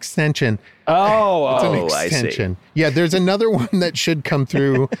 It's an extension. Oh, It's an I see. extension. Yeah, there's another one that should come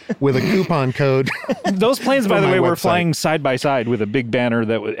through with a coupon code. Those planes, by From the my way, were website. flying side by side with a big banner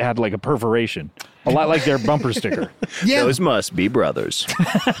that had like a perforation. A lot like their bumper sticker. Yeah. Those must be brothers.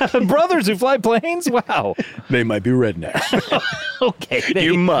 Brothers who fly planes? Wow. They might be rednecks. Okay.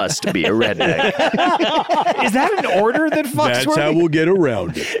 You must be a redneck. Is that an order that That's how we'll get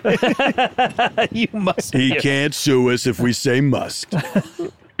around it. You must He be. can't sue us if we say must.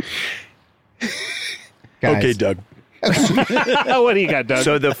 Guys, Okay, Doug. What do you got, Doug?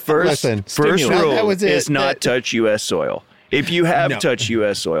 So the first Listen, rule that was it. is not That- touch U.S. soil. If you have No. touched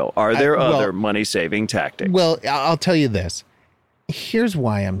U.S. soil, are there well- other money-saving tactics? Well, I'll tell you this. Here's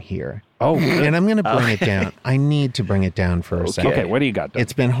why I'm here. Oh, And I'm going to bring it down. I need to bring it down for a second. okay. What do you got, Doug?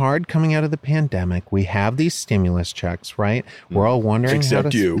 It's been hard coming out of the pandemic. We have these stimulus checks, right? We're all wondering Except how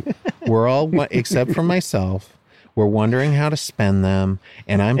to you. We're all except for myself. We're wondering how to spend them,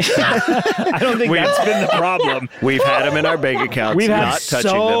 and I'm I don't think that's been the problem. We've had them in our bank accounts, We've had not touching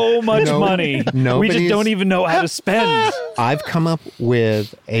so them. much money. We just nobody's- don't even know how to spend. I've come up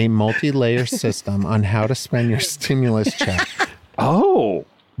with a multi-layer system on how to spend your stimulus check. Oh,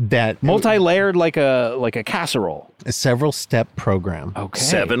 That multi-layered like a casserole. a several step program. Okay.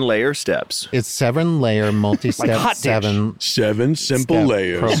 7-layer steps. It's 7-layer multi-step Like hot dish. 7 simple Step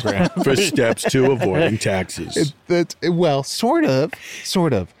layers program. for steps to avoiding taxes. Well, sort of.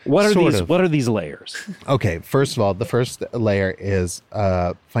 What are Sort these? of. What are these layers? Okay, first of all, the first layer is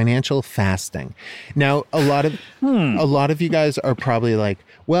financial fasting. Now, a lot of you guys are probably like,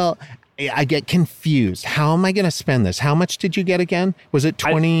 well, I get confused. How am I going to spend this? How much did you get again? Was it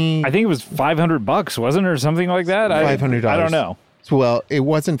 20? I think it was $500, wasn't it, or something like that? $500. I don't know. Well, it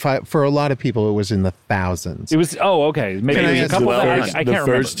wasn't for a lot of people. It was in the thousands. It was. Oh, okay. Maybe Can I it was a ask couple. you Of, first? I The can't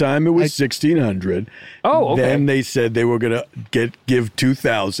first remember. time it was 1,600. Oh, okay. Then they said they were going to give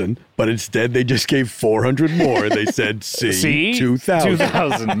 2,000, but instead they just gave 400 more. They said, see 2,000.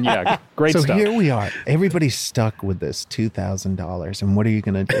 2,000. Yeah, great So stuff. here we are. Everybody's stuck with this $2,000. And what are you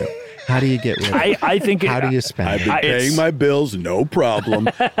going to do? How do you get rid of it? I think. How do you spend I've it? been paying my bills, no problem.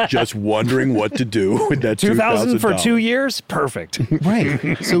 Just wondering what to do with that 2,000 for 2 $2,000. years? Perfect.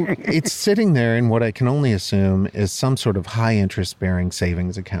 Right. So it's sitting there in what I can only assume is some sort of high interest bearing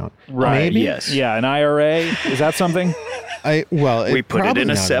savings account. Right. Maybe? Yes. Yeah, an IRA. Is that something? We put it in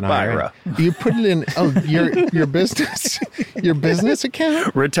a SEP IRA. You put it in your business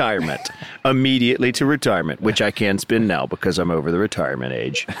account? Retirement. Immediately to retirement, which I can spend now because I'm over the retirement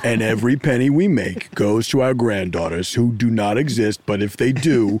age. And every penny we make goes to our granddaughters who do not exist, but if they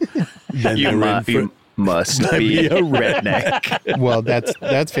do, then You, they're in for... you must be a redneck. Well,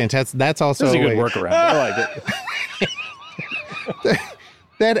 that's fantastic. That's also This is a good way- workaround. I like it.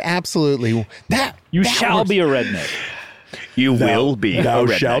 That absolutely that You that shall works. be a redneck. You will be a Thou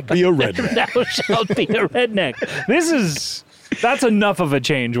redneck. shalt be a redneck. Thou shalt be a redneck. That's enough of a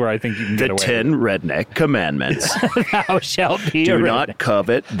change where I think you can The get away. 10 redneck commandments. Thou shalt be a Do redneck. not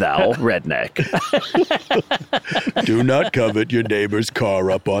covet thou redneck. Do not covet your neighbor's car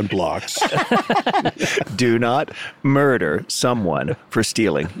up on blocks. Do not murder someone for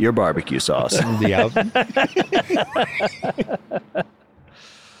stealing your barbecue sauce. Yeah.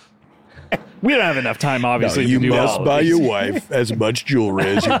 We don't have enough time, No, obviously, you to do must all buy of these. your wife as much jewelry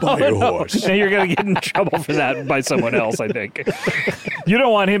as you buy your horse. Now you're going to get in trouble for that by someone else, I think. You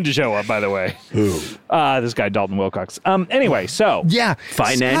don't want him to show up, by the way. Who? This guy, Dalton Wilcox. Anyway, so. Yeah.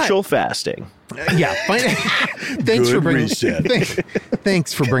 Financial fasting. Yeah. Thanks Good for bringing reset.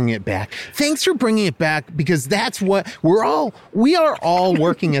 Thanks for bringing it back. Thanks for bringing it back because that's what we are all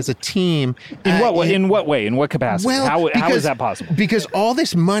working as a team. In what way? In what way? In what capacity? Well, how is that possible? Because all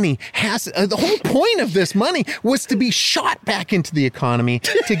this money has the whole point of this money was to be shot back into the economy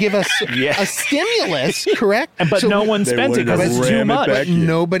to give us a stimulus, correct? But no one They spent it wanted to because it's too ram it much. back in.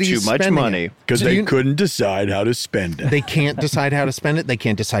 Nobody's Too much spending money. it. Because Do they you- couldn't decide how to spend it. They can't decide how to spend it. They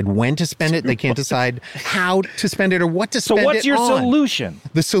can't decide when to spend it. They can't decide how to spend it or what to So spend it what's your on. solution?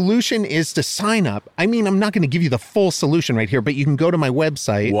 The solution is to sign up. I mean, I'm not going to give you the full solution right here, but you can go to my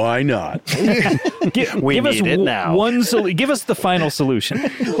website. Why not? We give us need it now. Give us the final solution.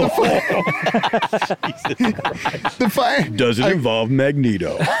 Does it involve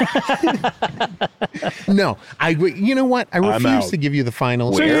Magneto? No, you know what? I I'm refuse out. to give you the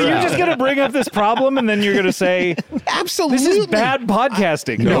final. So you're just going to bring up this problem and then you're going to say, Absolutely. this is bad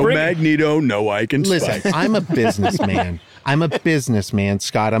podcasting. No Bring- Magneto, no I can Listen, spike. I'm a businessman. I'm a businessman,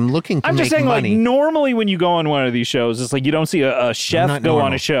 Scott. I'm looking to I'm make just saying, money. like, normally when you go on one of these shows, it's like you don't see a chef not go on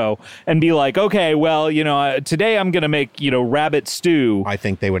normal. a show and be like, okay, well, today I'm going to make, rabbit stew. I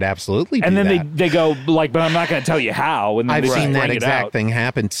think they would absolutely do And then that. they go, like, but I'm not going to tell you how. And then I've they just seen that bring it exact out. thing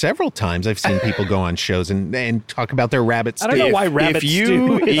happen several times. I've seen people go on shows and talk about their rabbit stew. I don't know why rabbit If you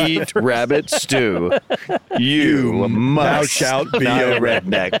stew is eat rabbit stew, you must shalt be not a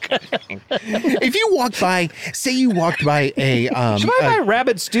redneck. If you walk by, say you walked by a Should I buy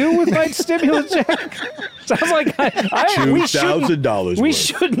rabbit stew with my stimulus check? Sounds like we shouldn't- $2,000 We worth.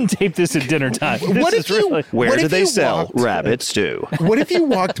 shouldn't tape this at dinner time. What if you- Where What do if they you sell walked- rabbit stew? What if you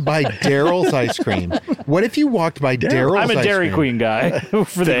walked by Daryl's ice cream? What if you walked by Daryl's I'm a ice Dairy cream? Queen guy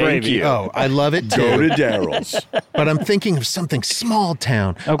for the Thank gravy. you. Oh, I love it too. Go to Daryl's. But I'm thinking of something small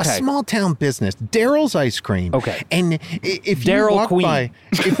town. Okay. A small town business. Daryl's ice cream. Okay. And if you Daryl walk Queen. by,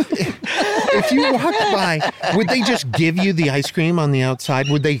 if you walked by, would they just give you the ice cream on the outside?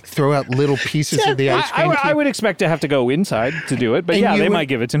 Would they throw out little pieces of the ice cream? I would expect to have to go inside to do it, but And yeah, you they would- might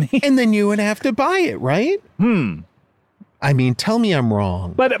give it to me. And then you would have to buy it, right? I mean, tell me I'm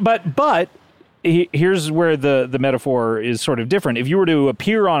wrong. But here's where the metaphor is sort of different. If you were to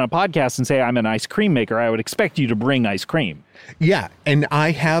appear on a podcast and say I'm an ice cream maker, I would expect you to bring ice cream. Yeah, and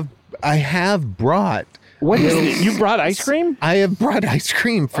I have brought. What is it? You brought ice cream? I have brought ice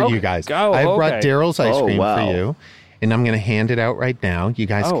cream for Okay. you guys. Oh, I have brought okay. Daryl's ice Oh, cream wow. for you, and I'm going to hand it out right now. You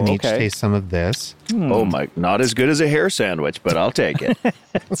guys Oh, can each okay. taste some of this. Oh my! Not as good as a hair sandwich, but I'll take it.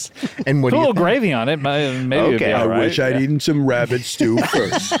 And what Put do a you little gravy on it. Maybe it'd be Okay. all I right. wish I'd Yeah. eaten some rabbit stew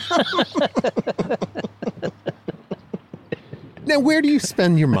first. Now, where do you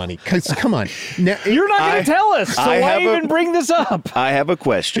spend your money? Because come on, now, You're not going to tell us, so I why have a- even bring this up? I have a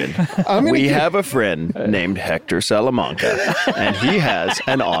question. gonna We give- have a friend named Hector Salamanca, and he has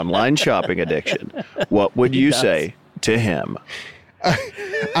an online shopping addiction. What would you say to him?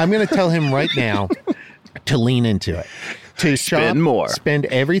 I'm going to tell him right now to lean into it. To shop, more. spend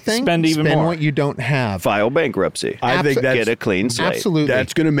everything, Spend even more. what you don't have. File bankruptcy. I think that's Get a clean slate. Absolutely.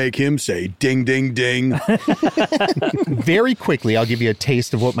 That's going to make him say ding, ding, ding. Very quickly, I'll give you a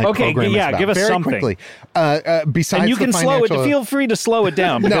taste of what my Okay, program yeah, is about. give us Very something. quickly. Besides And you the can slow it. financial- Feel free to slow it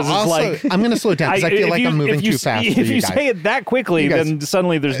down No, because it's like I'm going to slow it down because I feel if like you- I'm moving if you- too fast. If for you you guys. say it that quickly, You guys- then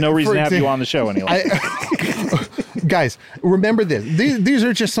suddenly there's no reason for to have you example- on the show any longer. Guys, remember this. These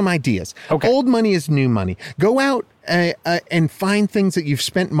are just some ideas. Okay. Old money is new money. Go out and find things that you've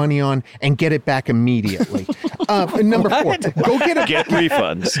spent money on and get it back immediately. Number 4, go get a Get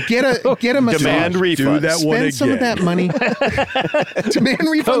refunds. get a massage. Demand refunds. Do that one Spend some of again. that money. Demand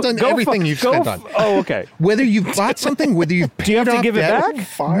refunds on everything you've spent on. Oh, okay. Whether you've bought something, whether you've paid you have to off give it debt-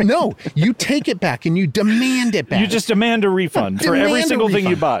 back? No, you take it back and you demand it back. You just demand a refund for Demand every a single thing you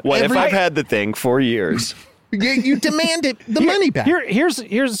refund. bought. What if Every- I've had the thing for years? you demand the money back.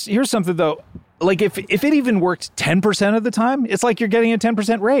 Here's something though. Like if it even worked 10% of the time, it's like you're getting a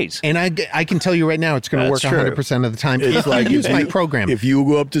 10% raise. And I can tell you right now, it's going to work That's true. 100% of the time. It's If like you use if my you- program. If you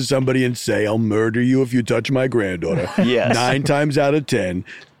go up to somebody and say, "I'll murder you if you touch my granddaughter," Yes. 9 times out of 10,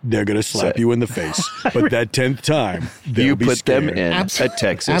 they're going to slap you in the face. But that 10th time, they'll You be put them scared. in Abs- a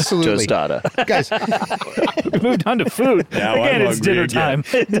Texas absolutely. tostada. Guys, We moved on to food. Now Again, I'm it's hungry dinner again.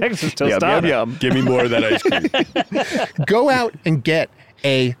 time. Texas Yum, tostada. yum, yum. Give me more of that ice cream. go out and get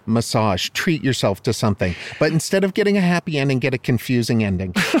a massage. Treat yourself to something. But instead of getting a happy ending, get a confusing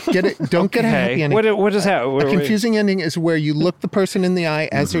ending. Don't get a happy Okay. ending. What is that? A confusing ending is where you look the person in the eye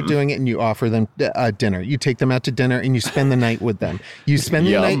as they're doing it and you offer them dinner. You take them out to dinner and you spend the night with them. You spend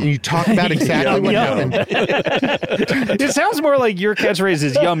the Yum. night and you talk about exactly Yum, what yum. happened. It sounds more like your catchphrase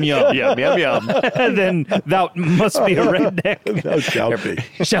is yum yum. Yum, yum, yum. Then thou must be a redneck. That shall be.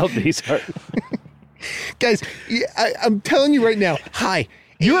 Shall be, sorry. Guys, I'm telling you right now, hi.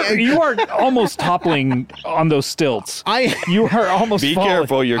 You are almost toppling on those stilts. You are almost Be falling.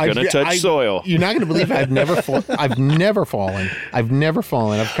 careful, you're going to touch soil. You're not going to believe I've never fallen. I've never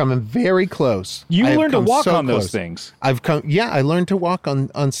fallen. I've come in very close. You I have learned to come walk so on those close. things. I learned to walk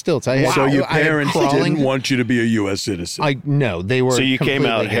on stilts. So your I had parents crawling- didn't want you to be a U.S. citizen. No, they were. So you came completely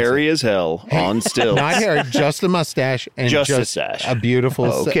out against hairy it. as hell on stilts. Not hair, just a mustache and Just a sash. a beautiful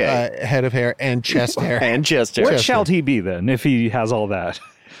Okay. head of hair and chest hair. And chest hair. What Chest shall hair. he be then if he has all that?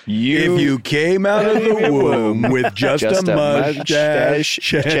 If you came out of the womb with just a mustache,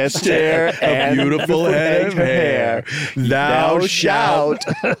 chest hair, and a beautiful head of hair, thou shalt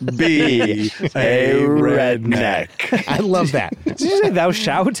be a redneck. I love that. Did you say thou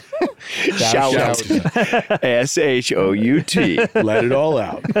shout? Shout. S-H-O-U-T. Let it all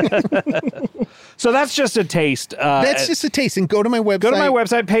out. So that's just a taste. That's just a taste. And go to my website. Go to my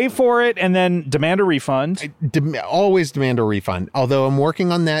website, pay for it, and then demand a refund. Always demand a refund. Although I'm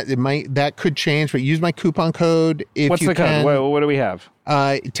working on that. That could change, but use my coupon code if What's you the can. code? What do we have?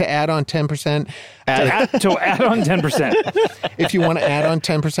 To add on 10%. To add on 10%. If you want to add on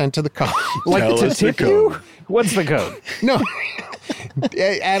 10% to the cost. Like to tip you? What's the code? No.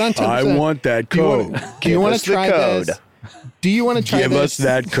 Add on 10%. I want that code. Do you want to try this? Do you want to try Give this? us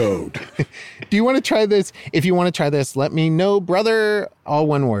that code. Do you want to try this? If you want to try this, let me know, brother. All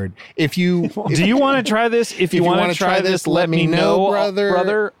one word. Do you want to try this? If you want to try this, let me know,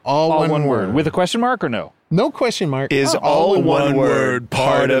 brother. All one word. With a question mark or no? No question mark. Is all one word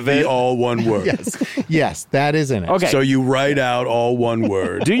part of it? All one word. Yes, that is in it. Okay. So you write out all one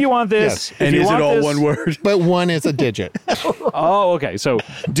word. Do you want this? Yes. And is it all one word? But one is a digit. Oh, okay. So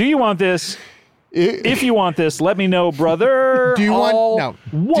do you want this? If you want this, let me know, brother. Do you all want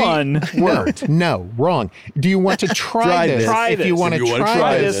one word? No, wrong. Do you want to try this? If you want to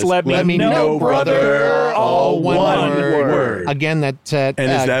try this, let me know, brother. All one word. Again, that's And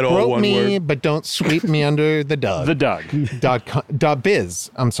is that all quote one me, word? but don't sweep me under the dug. The dug. Dot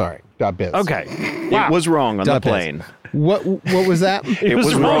biz. I'm sorry. Dot biz. Okay. Wow. It was wrong on the Dot biz. plane. What was that? It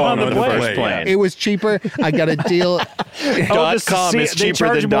was wrong on the first plane. It was cheaper. I got a deal. .com is they cheaper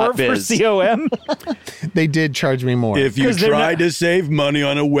charge than more .biz. for COM? They did charge me more. If you 'Cause they're try not- to save money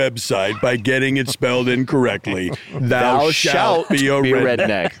on a website by getting it spelled incorrectly, thou shalt be a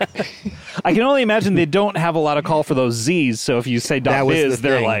redneck. I can only imagine they don't have a lot of call for those Z's. So if you say That was .biz, the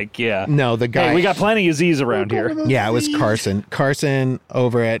they're thing. like, yeah. No, the guy. Hey, we got plenty of Z's around here. Yeah, it was Carson. Carson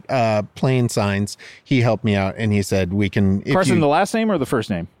over at Plain Signs. He helped me out, and he said we can. If Carson, you, the last name or the first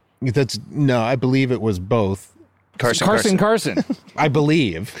name? I believe it was both. Carson. I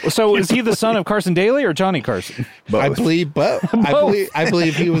believe. So is he the son of Carson Daly or Johnny Carson? I believe both. I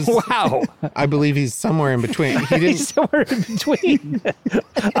believe he was. Wow. I believe he's somewhere in between. He didn't. He's somewhere in between.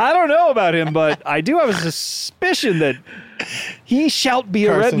 I don't know about him, but I do have a suspicion that he shalt be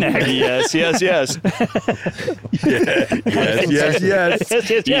Carson. a redneck. Yes. Yes.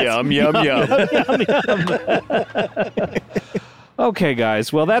 Yes. Yum, yum, yum. Okay,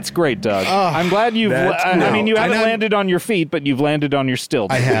 guys. Well, that's great, Doug. I'm glad you've. That's I mean, you cool. haven't And I'm- landed on your feet, but you've landed on your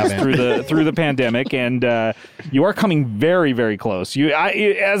stilts. I haven't. through the pandemic, and you are coming very, very close.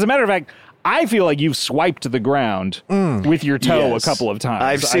 As a matter of fact, I feel like you've swiped the ground with your toe Yes. a couple of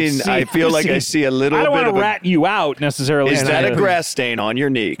times. I feel like I see a little I don't bit want of to rat you out necessarily. Is that a grass stain on your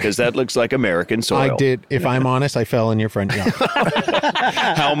knee? Because that looks like American soil. I did. If I'm honest, I fell in your front yard.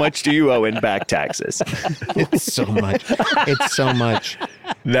 How much do you owe in back taxes? It's so much. It's so much.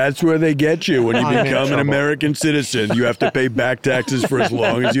 That's where they get you when you I'm in become an trouble. American citizen. You have to pay back taxes for as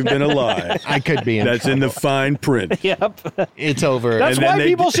long as you've been alive. I could be in That's in the trouble. fine print. Yep. It's over. That's And then why they-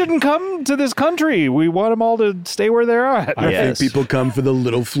 people shouldn't come to this country. We want them all to stay where they're at. I Yes. think people come for the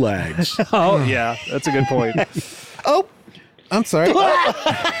little flags. Oh, yeah. That's a good point. Oh, I'm sorry.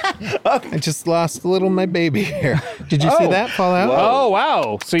 I just lost a little my baby hair. Did you see that fall out? Oh,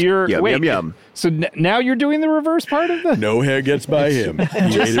 wow. So you're... Yum, wait. yum, yum. So now you're doing the reverse part of the... No hair gets by him.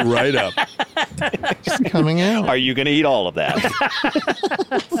 He ate it right up. It's coming out. Are you going to eat all of that?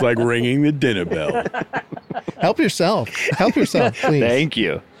 It's like ringing the dinner bell. Help yourself. Help yourself, please. Thank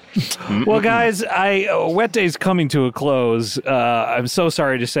you. Well, guys, Wet Day's coming to a close. I'm so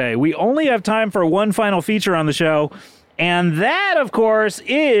sorry to say. We only have time for one final feature on the show. And that, of course,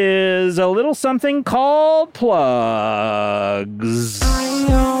 is a little something called plugs. I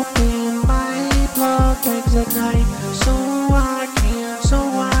open my plug bags at night so I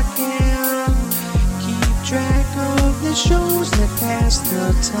can keep track of the shows that pass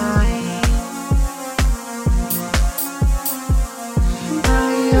the time.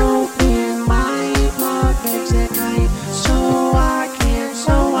 I open my plug bags at night so I can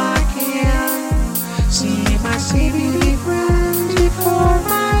see my CBD friends before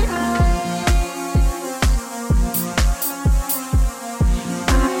my eyes. I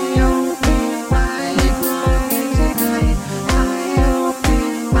open my plug bags at night. I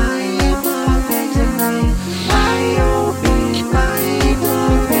open my plug bags at night. I open my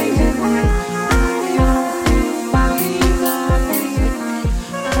plug bags at night. I open my plug bags at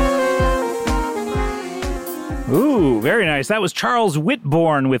night. Ooh, very nice. That was Charles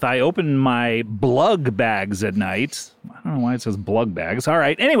Whitborn with I Open My Blug Bags at Night. I don't know why it says blug bags. All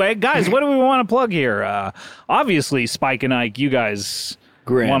right. Anyway, guys, what do we want to plug here? Obviously, Spike and Ike, you guys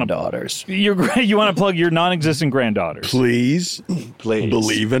granddaughters. You want to plug your non-existent granddaughters. Please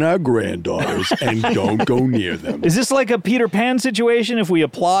believe in our granddaughters and don't go near them. Is this like a Peter Pan situation? If we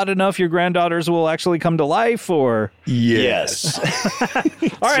applaud enough, your granddaughters will actually come to life, or? Yes.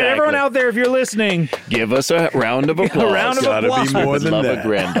 All right, everyone out there, if you're listening, give us a round of applause. A round of Gotta applause. be more than Love that. a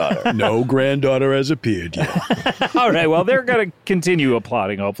granddaughter. No granddaughter has appeared yet. All right, well, they're going to continue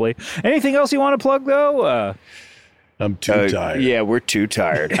applauding, hopefully. Anything else you want to plug, though? I'm too tired. Yeah, we're too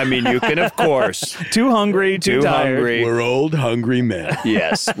tired. I mean, you can, of course. Too hungry, too tired. Hungry. We're old, hungry men.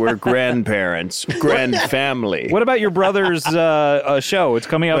 Yes, we're grandparents, grand family. What about your brother's show? It's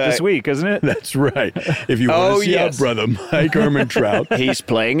coming out this week, isn't it? That's right. If you want to see our brother, Mike Ehrmantraut. He's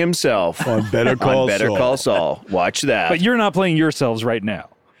playing himself on Better Call Saul. Call Saul. Watch that. But you're not playing yourselves right now.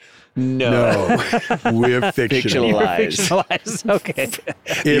 No. We're fictionalized. Fictionalized. Okay.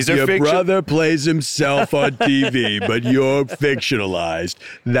 If your brother plays himself on TV, but you're fictionalized,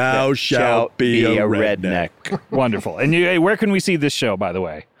 thou shalt be a redneck. Wonderful. And where can we see this show, by the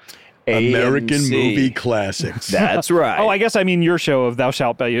way? American AMC. Movie Classics. That's right. Oh, I guess I mean your show of Thou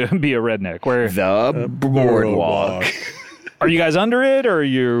Shalt Be a Redneck. Where The Boardwalk. Are you guys under it, or are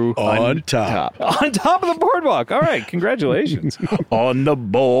you on top? On top of the boardwalk. All right, congratulations. On the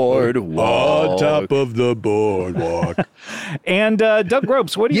boardwalk. On top of the boardwalk. And Doug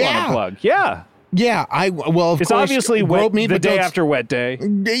Gropes, what do you want to plug? Yeah. Yeah, of it's course. It's obviously Grope me, the but day don't- after wet day.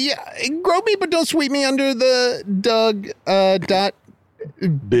 Yeah, grope me, but don't sweep me under the Doug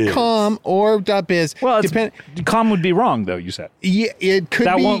 .com or .biz. Well, com would be wrong, though, you said. Yeah, it could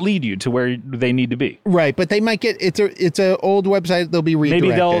that be. won't lead you to where they need to be. Right, but they might get it's a old website. They'll be redirected.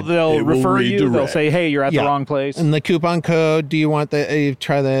 Maybe they'll refer you. They'll say, "Hey, you're at the wrong place." And the coupon code. Do you want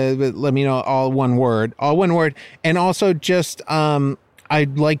try the? Let me know. All one word. And also just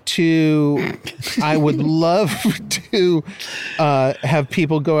I'd like to. I would love to have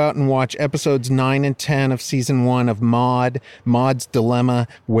people go out and watch episodes 9 and 10 of season 1 of Maud's Dilemma,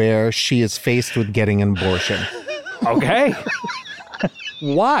 where she is faced with getting an abortion. Okay.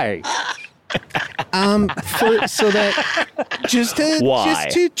 Why? Just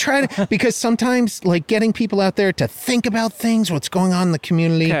to try to, because sometimes like getting people out there to think about things, what's going on in the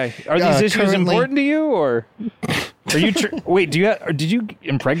community. Okay. Are these issues currently important to you, or are you? Wait, did you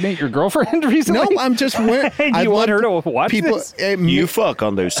impregnate your girlfriend recently? No, I'm just. Do you want her to watch people, this? You fuck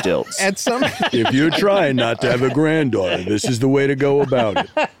on those stilts. At some. If you're trying not to have a granddaughter, this is the way to go about it.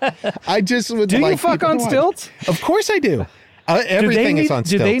 I just would. Do like you fuck people on to watch. stilts? Of course I do. Everything is on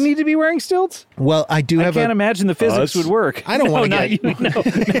stilts. Do they need to be wearing stilts? Well, I do have. I can't imagine the physics would work. I don't want to get. No.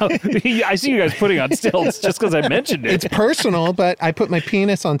 I see you guys putting on stilts just because I mentioned it. It's personal, but I put my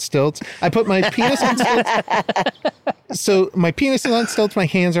penis on stilts. I put my penis on stilts. So my penis is on stilts, my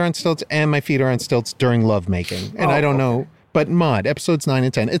hands are on stilts, and my feet are on stilts during lovemaking. And I don't know. But Maud, episodes 9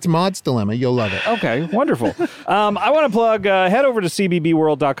 and 10. It's Maud's Dilemma. You'll love it. Okay, wonderful. I want to plug, head over to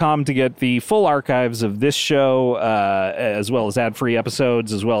cbbworld.com to get the full archives of this show, as well as ad-free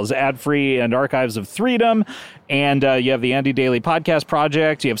episodes, as well as ad-free and archives of Freedom. And you have the Andy Daly Podcast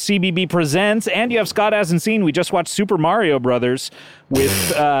Project. You have CBB Presents, and you have Scott Hasn't Seen. We just watched Super Mario Brothers with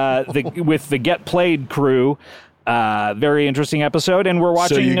the Get Played crew. Very interesting episode, and we're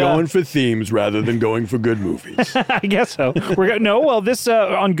watching. So you're going for themes rather than going for good movies. I guess so. This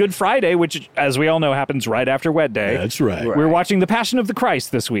on Good Friday, which, as we all know, happens right after Wet Day. That's right. We're watching The Passion of the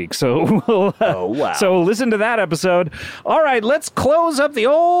Christ this week, so oh wow! So listen to that episode. All right, let's close up the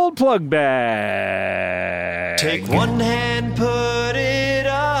old plug bag. Take one hand, put it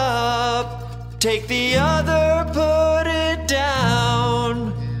up. Take the other, put it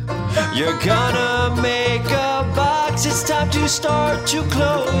down. You're gonna make a box, it's time to start to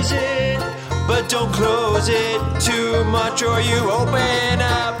close it. But don't close it too much or you open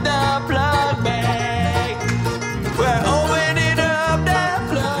up the plug bag. We're opening up that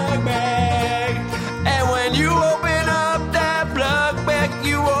plug bag. And when you open up that plug bag,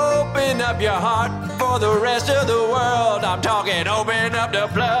 you open up your heart for the rest of the world. I'm talking open up the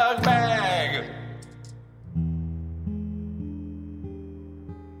plug bag.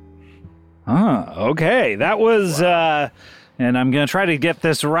 Okay. That was, and I'm going to try to get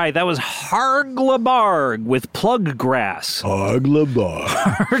this right. That was Harglabarg with Plug Grass. Harglabarg.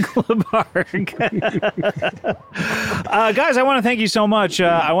 Guys, I want to thank you so much.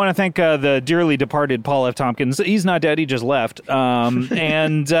 I want to thank the dearly departed Paul F. Tompkins. He's not dead. He just left.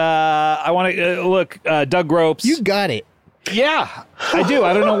 And I want to, look, Doug Gropes. You got it. Yeah, I do.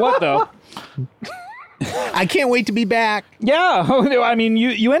 I don't know what, though. I can't wait to be back. Yeah. I mean,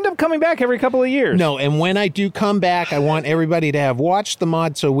 you end up coming back every couple of years. No, and when I do come back, I want everybody to have watched the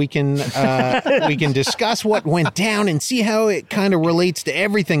mod so we can discuss what went down and see how it kind of relates to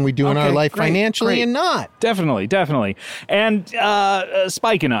everything we do in our life financially and not. Definitely. And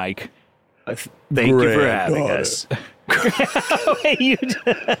Spike and Ike. Thank you for having us.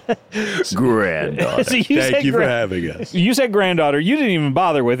 Granddaughter. So Thank you for having us. You said granddaughter. You didn't even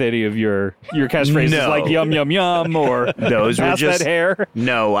bother with any of your catchphrases like yum, yum, yum or those were just that hair.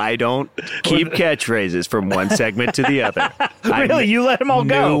 No, I don't keep catchphrases from one segment to the other. Really? You let them all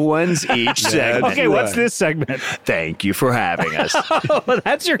go? New ones each segment. Okay, what's this segment? Thank you for having us. Oh,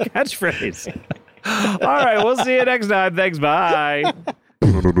 that's your catchphrase. All right, we'll see you next time. Thanks, bye.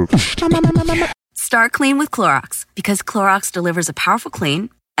 Start clean with Clorox because Clorox delivers a powerful clean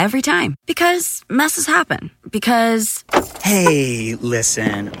every time. Because messes happen. Because... Hey,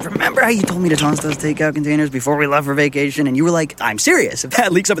 listen. Remember how you told me to toss those takeout containers before we left for vacation? And you were like, I'm serious. If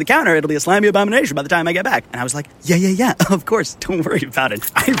that leaks over the counter, it'll be a slimy abomination by the time I get back. And I was like, yeah, of course. Don't worry about it.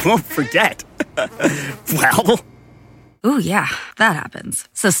 I won't forget. Well... Ooh, yeah, that happens.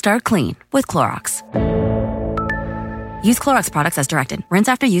 So start clean with Clorox. Use Clorox products as directed. Rinse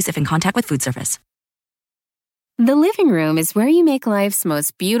after use if in contact with food surface. The living room is where you make life's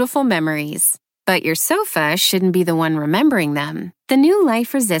most beautiful memories. But your sofa shouldn't be the one remembering them. The new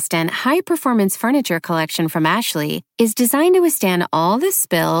life-resistant, high-performance furniture collection from Ashley is designed to withstand all the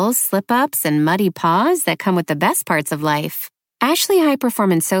spills, slip-ups, and muddy paws that come with the best parts of life. Ashley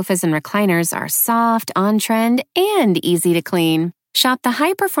high-performance sofas and recliners are soft, on-trend, and easy to clean. Shop the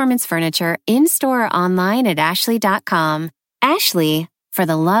high-performance furniture in-store or online at ashley.com. Ashley, for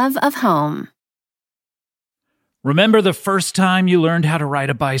the love of home. Remember the first time you learned how to ride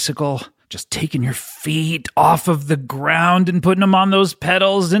a bicycle? Just taking your feet off of the ground and putting them on those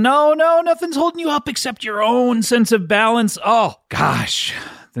pedals, and no, nothing's holding you up except your own sense of balance. Oh, gosh,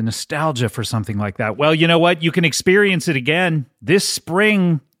 the nostalgia for something like that. Well, you know what? You can experience it again this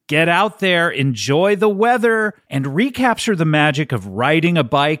spring. Get out there, enjoy the weather, and recapture the magic of riding a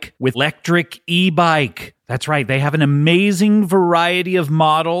bike with Lectric e-Bike. That's right, they have an amazing variety of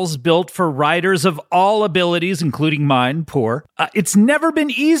models built for riders of all abilities, including mine, poor. It's never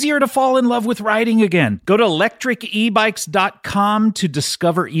been easier to fall in love with riding again. Go to lectricebikes.com to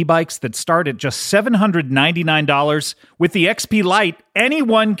discover e-bikes that start at just $799. With the XP Lite,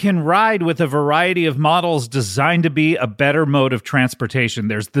 anyone can ride with a variety of models designed to be a better mode of transportation.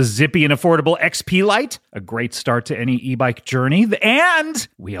 There's the zippy and affordable XP Lite, a great start to any e-bike journey. And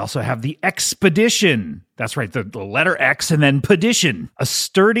we also have the Expedition. That's right, the letter X and then Pedition, a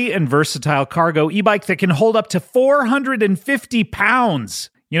sturdy and versatile cargo e-bike that can hold up to 450 pounds.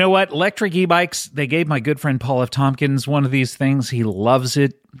 You know what? Lectric e-bikes, they gave my good friend Paul F. Tompkins one of these things. He loves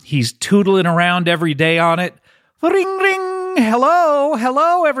it. He's tootling around every day on it. Ring, ring.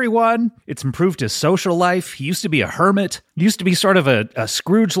 Hello, everyone. It's improved his social life. He used to be a hermit. He used to be sort of a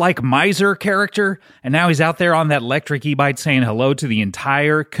Scrooge-like miser character. And now he's out there on that Lectric e-bike saying hello to the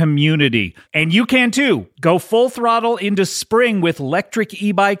entire community. And you can too. Go full throttle into spring with Lectric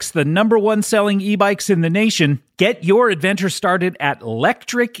e-bikes, the #1 selling e-bikes in the nation. Get your adventure started at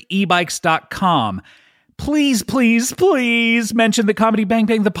lectricebikes.com. Please, please, please mention the Comedy Bang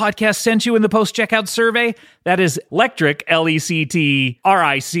Bang, the podcast, sent you in the post-checkout survey. That is Lectric,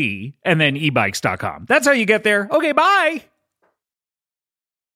 Lectric, and then ebikes.com. That's how you get there. Okay, bye.